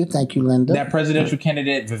 thank you, Linda. That presidential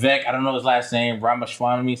candidate Vivek, I don't know his last name,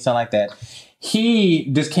 Ramaswamy, something like that. He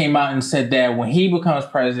just came out and said that when he becomes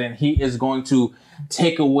president, he is going to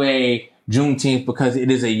take away Juneteenth because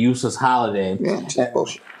it is a useless holiday. Yeah, that's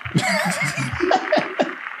bullshit.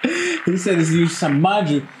 He said it's useless. Mind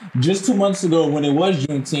you, just 2 months ago when it was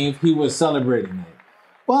Juneteenth, he was celebrating it.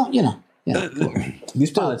 Well,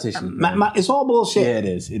 These politicians. It's all bullshit. Yeah, it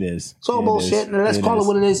is. It's all bullshit. Let's call it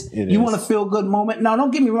what it is. You want a feel good moment? Now,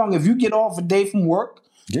 don't get me wrong. If you get off a day from work,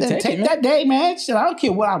 then take that day, man. Shit, I don't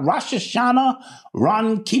care what Rosh Hashanah,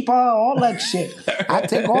 Ron Kippur, all that shit. I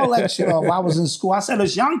take all that shit off. I was in school. I said,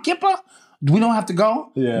 it's Yom Kippur? We don't have to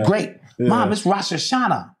go? Yeah. Great. Yeah. Mom, it's Rosh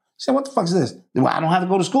Hashanah. I said, what the fuck is this? Well, I don't have to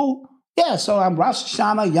go to school? Yeah, so I'm Rosh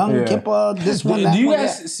Hashanah, Yom Kippur, this one, that Do you one,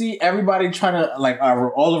 guys that. see everybody trying to,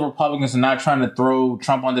 all the Republicans are not trying to throw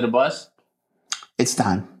Trump under the bus? It's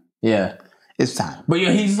time. Yeah. It's time. But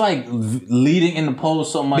he's leading in the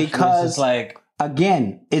polls so much because it's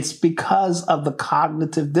again, it's because of the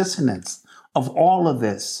cognitive dissonance of all of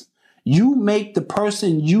this. You make the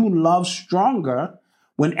person you love stronger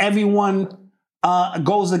when everyone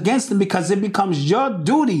goes against them because it becomes your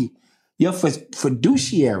duty, your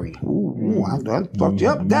fiduciary. Ooh, I fucked you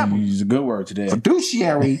up. That use a good word today.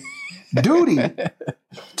 Fiduciary duty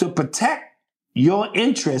to protect your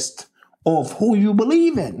interest of who you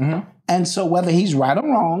believe in. Mm-hmm. And so whether he's right or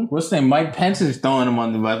wrong. What's his name? Mike Pence is throwing him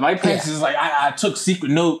on the bus. Mike Pence is like, I took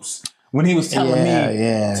secret notes when he was telling me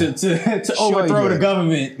to overthrow the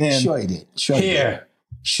government. And Sure he did.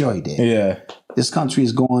 Sure he did. Yeah. This country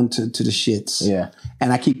is going to the shits. Yeah.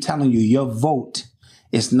 And I keep telling you, your vote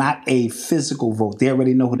is not a physical vote. They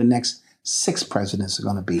already know who the next 6 presidents are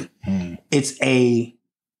going to be. It's a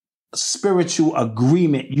spiritual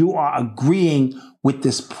agreement. You are agreeing with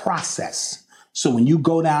this process. So when you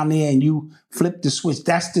go down there and you flip the switch,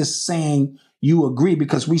 that's just saying you agree,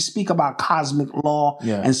 because we speak about cosmic law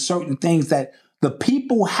and certain things that the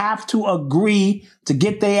people have to agree to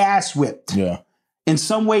get their ass whipped. Yeah. In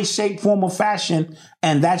some way, shape, form, or fashion.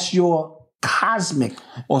 And that's your cosmic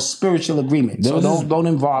or spiritual agreement. So don't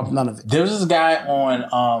involve none of it. There was this guy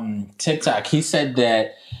on TikTok. He said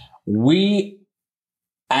that we,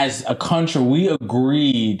 as a country, we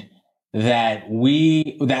agreed that we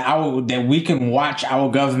can watch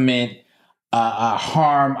our government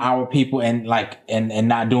harm our people and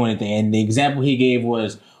not do anything. And the example he gave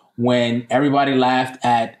was when everybody laughed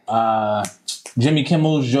at Jimmy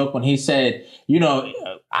Kimmel's joke when he said,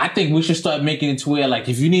 I think we should start making it to where,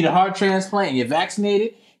 if you need a heart transplant and you're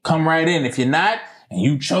vaccinated, come right in. If you're not and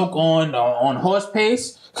you choke on horse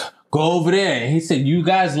paste, go over there. And he said, you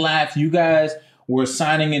guys laughed. You guys were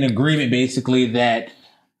signing an agreement basically that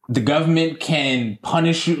the government can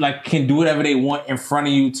punish you, can do whatever they want in front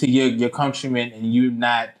of you to your countrymen, and you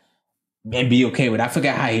not and be okay with it. I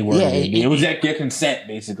forgot how he worded it. It was at your consent,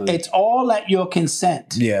 basically. It's all at your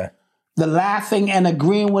consent. Yeah. The laughing and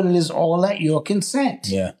agreeing with it is all at your consent.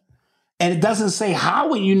 Yeah. And it doesn't say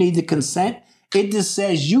how you need to consent. It just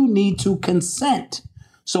says you need to consent.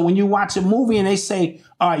 So when you watch a movie and they say,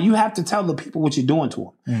 all right, you have to tell the people what you're doing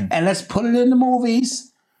to them. And let's put it in the movies.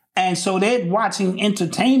 And so they're watching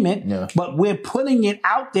entertainment, but we're putting it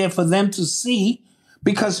out there for them to see,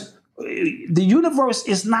 because the universe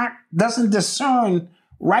doesn't discern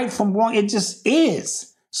right from wrong. It just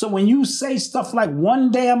is. So when you say stuff like,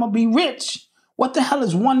 one day I'm going to be rich, what the hell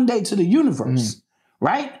is one day to the universe?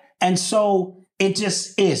 Right? And so It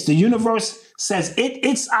just is. The universe says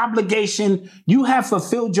its obligation. You have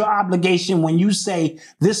fulfilled your obligation when you say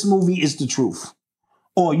this movie is the truth,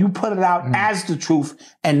 or you put it out as the truth,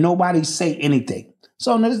 and nobody say anything.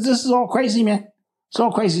 So this is all crazy, man. It's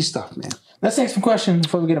all crazy stuff, man. Let's take some questions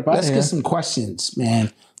before we get up out of here. Let's get some questions,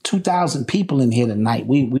 man. 2,000 people in here tonight.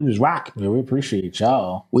 We was rocking. Yeah, we appreciate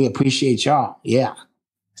y'all. We appreciate y'all. Yeah.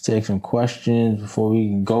 Let's take some questions before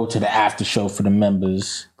we go to the after show for the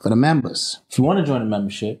members. For the members. If you want to join the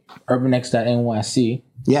membership, urbanx.nyc.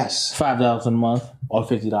 Yes. $5 a month or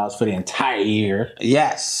 $50 for the entire year.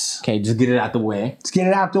 Yes. Okay, just get it out the way. Let's get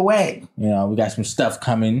it out the way. You know, we got some stuff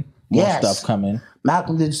coming. More stuff coming.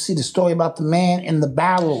 Malcolm, did you see the story about the man in the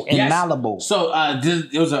barrel in Malibu? So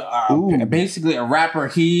it was basically a rapper.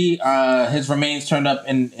 His remains turned up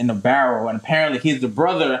in a barrel, and apparently he's the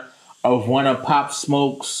brother of one of Pop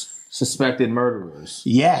Smoke's suspected murderers.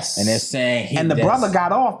 Yes. And they're saying the brother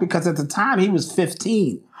got off because at the time he was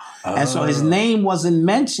 15. And so his name wasn't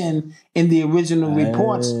mentioned in the original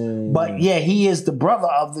reports. But yeah, he is the brother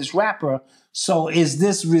of this rapper. So is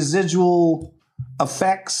this residual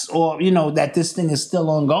effects, or that this thing is still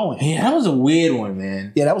ongoing? Yeah, that was a weird one,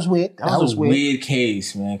 man. Yeah, that was weird. That was a weird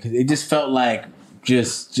case, man, because it just felt like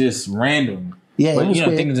just random. Yeah, but it was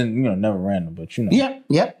weird. Things are never random, but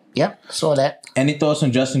Yep. Saw that. Any thoughts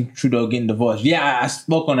on Justin Trudeau getting divorced? Yeah, I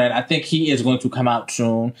spoke on that. I think he is going to come out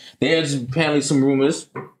soon. There's apparently some rumors,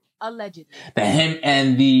 allegedly, that him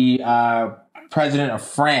and the president of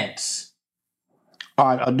France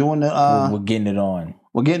are doing the. We're getting it on.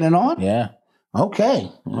 We're getting it on. Yeah. Okay.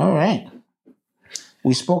 All right.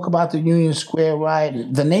 We spoke about the Union Square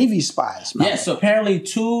riot, the Navy spies. Yeah, so apparently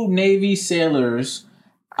 2 Navy sailors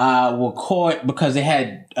were caught because they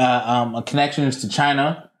had connections to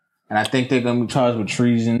China, and I think they're going to be charged with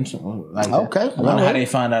treason. Like okay. I don't know how they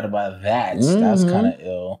found out about that. That's kind of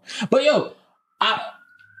ill. But yo,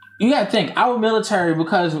 you gotta think, our military,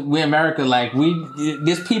 because we're America, like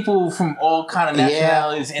there's people from all kind of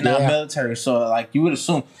nationalities in our military. So like you would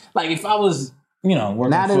assume, like if I was, working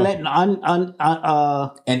now they're letting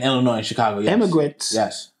in Illinois and Chicago, immigrants,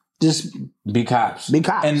 just be cops,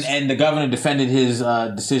 and the governor defended his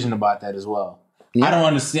decision about that as well. Yeah. I don't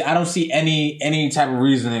understand. I don't see any type of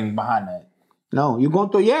reasoning behind that. No, you're going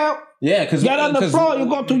to Yale. Yeah, because get on the floor. You're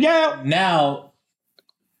going to Yale now.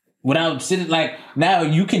 Without sitting, like, now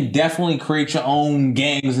you can definitely create your own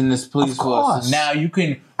gangs in this police force. Now you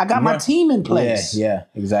can. I got my team in place. Yeah,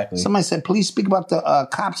 exactly. Somebody said, please speak about the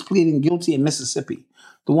cops pleading guilty in Mississippi.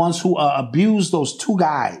 The ones who abused those 2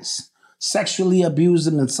 guys, sexually abused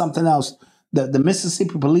them and something else. The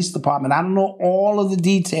Mississippi Police Department, I don't know all of the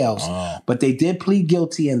details, but they did plead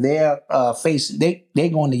guilty, and they're they're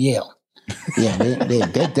going to Yale. Yeah,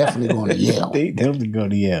 they're definitely going to Yale. They definitely go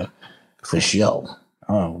to Yale. For sure.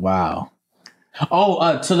 Oh, wow.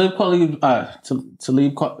 Oh, Talib Kweli,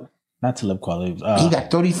 not Talib Kweli. He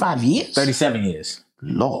got 35 years? 37 years.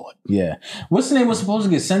 Lord. Yeah. What's the name was supposed to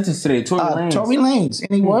get sentenced today? Tory Lanez. Tory Lanez.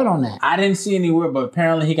 Any word on that? I didn't see any word, but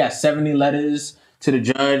apparently he got 70 letters to the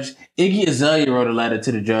judge. Iggy Azalea wrote a letter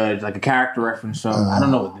to the judge, like a character reference. So I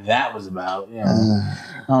don't know what that was about. I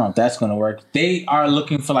don't know if that's going to work. They are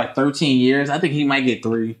looking for like 13 years. I think he might get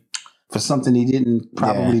 3. For something he didn't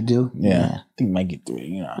probably do? Yeah. I think he might get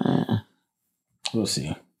 3, We'll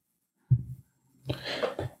see.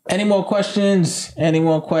 Any more questions?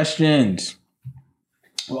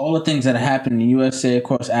 Well, all the things that have happened in the USA,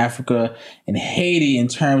 across Africa, and Haiti in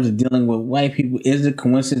terms of dealing with white people, is it a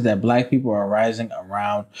coincidence that black people are rising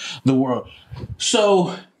around the world?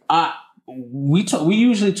 So we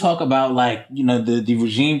usually talk about the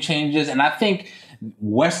regime changes, and I think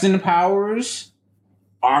Western powers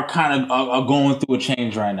are kind of are going through a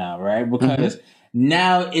change right now, right? Because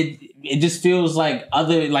now it just feels like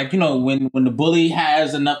when the bully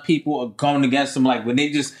has enough people going against him, like when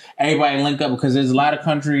they just everybody link up, because there's a lot of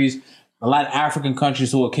countries, a lot of African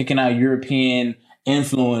countries who are kicking out European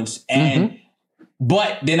influence, and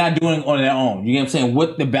but they're not doing it on their own. You get what I'm saying?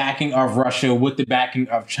 With the backing of Russia, with the backing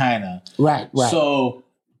of China, right. So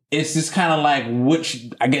it's just kind of like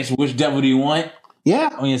which devil do you want?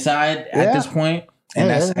 Yeah, on your side at this point. And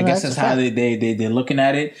I guess that's how they're looking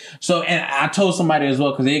at it. So, and I told somebody as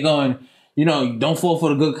well, because they're going, don't fall for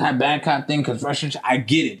the good cop, bad cop thing, because Russian, I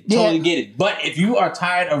get it. Totally get it. But if you are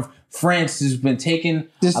tired of France has been taking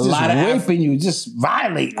a lot of raping you, just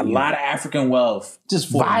violating a lot of African wealth, just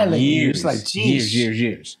violating years, it's like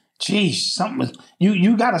years. Geez, something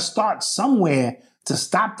you got to start somewhere to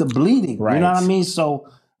stop the bleeding. Right. You know what I mean? So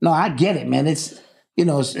no, I get it, man. It's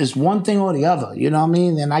it's one thing or the other. You know what I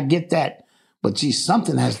mean? And I get that. But geez,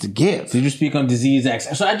 something has to give. Did you speak on disease X?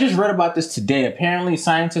 So I just read about this today. Apparently,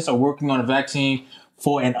 scientists are working on a vaccine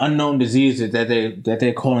for an unknown disease that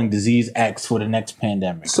they're calling disease X for the next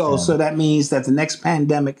pandemic. So that means that the next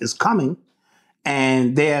pandemic is coming,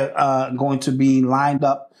 and they're going to be lined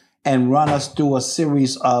up and run us through a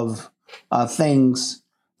series of things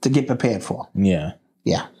to get prepared for. Yeah.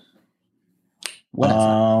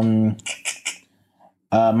 Whatever.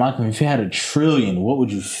 Malcolm, if you had $1 trillion, what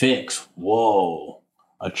would you fix? Whoa,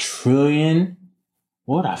 $1 trillion?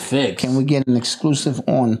 What would I fix? Can we get an exclusive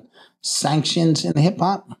on sanctions in hip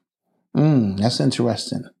hop? That's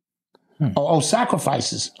interesting. Oh,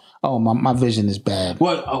 sacrifices. Oh, my vision is bad.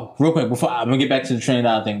 Well, real quick, before I'm gonna get back to the $1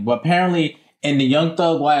 trillion thing, but apparently in the Young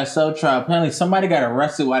Thug YSL trial, apparently somebody got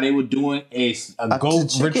arrested while they were doing a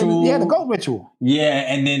goat ritual. Yeah, the goat ritual.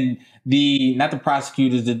 Yeah, and then not the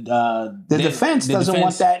prosecutors, the defense doesn't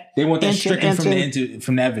want that. They want that stricken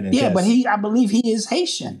from the evidence. Yeah, but I believe he is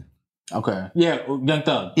Haitian. Okay. Yeah, Young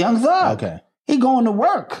Thug. Okay. He going to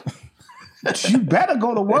work. You better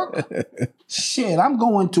go to work. Shit, I'm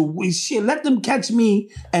going to let them catch me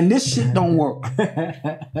and this shit don't work.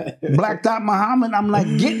 Black Dot Muhammad, I'm like,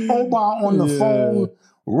 get Oba on the phone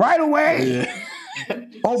right away.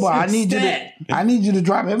 Oba, I need you to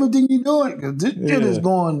drop everything you're doing because this shit is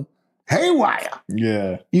going haywire.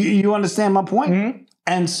 Yeah. You understand my point? Mm-hmm.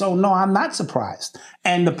 And so, no, I'm not surprised.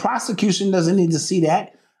 And the prosecution doesn't need to see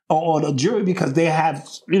that or the jury because they have,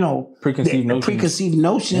 preconceived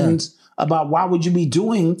notions about why would you be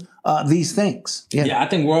doing these things. Yeah, I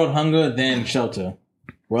think world hunger, then shelter.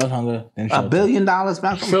 World hunger, then shelter. $1 billion,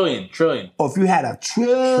 Malcolm? Trillion. Or if you had $1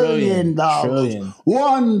 trillion,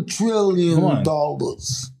 $1 trillion.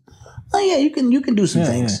 Oh yeah, you can do some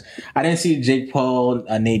things. Yeah. I didn't see Jake Paul,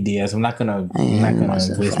 Nate Diaz. I'm not gonna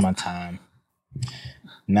waste my time.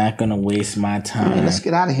 Not gonna waste my time. Right, let's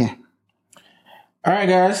get out of here. All right,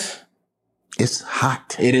 guys. It's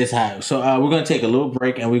hot. It is hot. So we're gonna take a little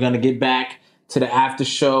break, and we're gonna get back to the after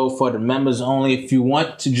show for the members only. If you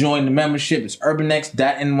want to join the membership, it's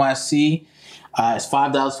urbanx.nyc. It's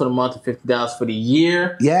 $5 for the month and $50 for the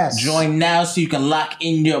year. Yes. Join now so you can lock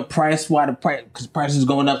in your price because the price is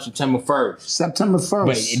going up September 1st. September 1st.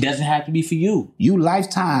 But it doesn't have to be for you. You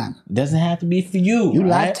lifetime. It doesn't have to be for you. You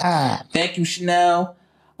lifetime. Thank you, Chanel.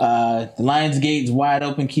 The Lionsgate is wide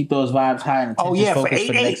open. Keep those vibes high. And for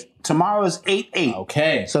 8/8. Tomorrow is 8/8.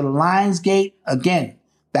 Okay. So the Lionsgate, again,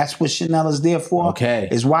 that's what Chanel is there for. Okay.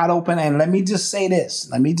 It's wide open. And let me just say this.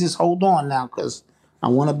 Let me just hold on now because I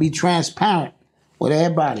want to be transparent with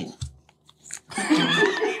everybody.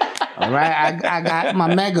 All right? I got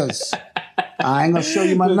my megas. I ain't going to show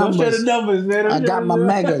you my numbers. Don't show the numbers, man. I got my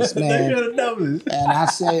megas, man. Don't show the numbers. And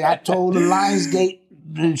I told the Lionsgate,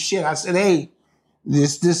 shit, I said, hey,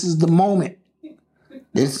 this is the moment.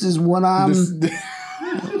 This is what I'm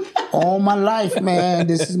all my life, man.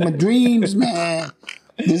 This is my dreams, man.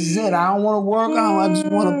 This is it. I don't want to work. I just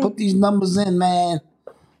want to put these numbers in, man.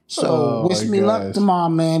 So wish me luck tomorrow,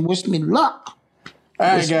 man. Wish me luck. All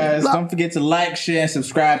right, guys. Don't forget to like, share, and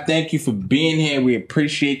subscribe. Thank you for being here. We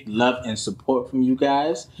appreciate the love and support from you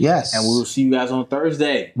guys. Yes. And we will see you guys on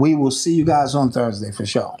Thursday. We will see you guys on Thursday for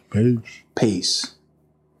sure. Peace. Peace.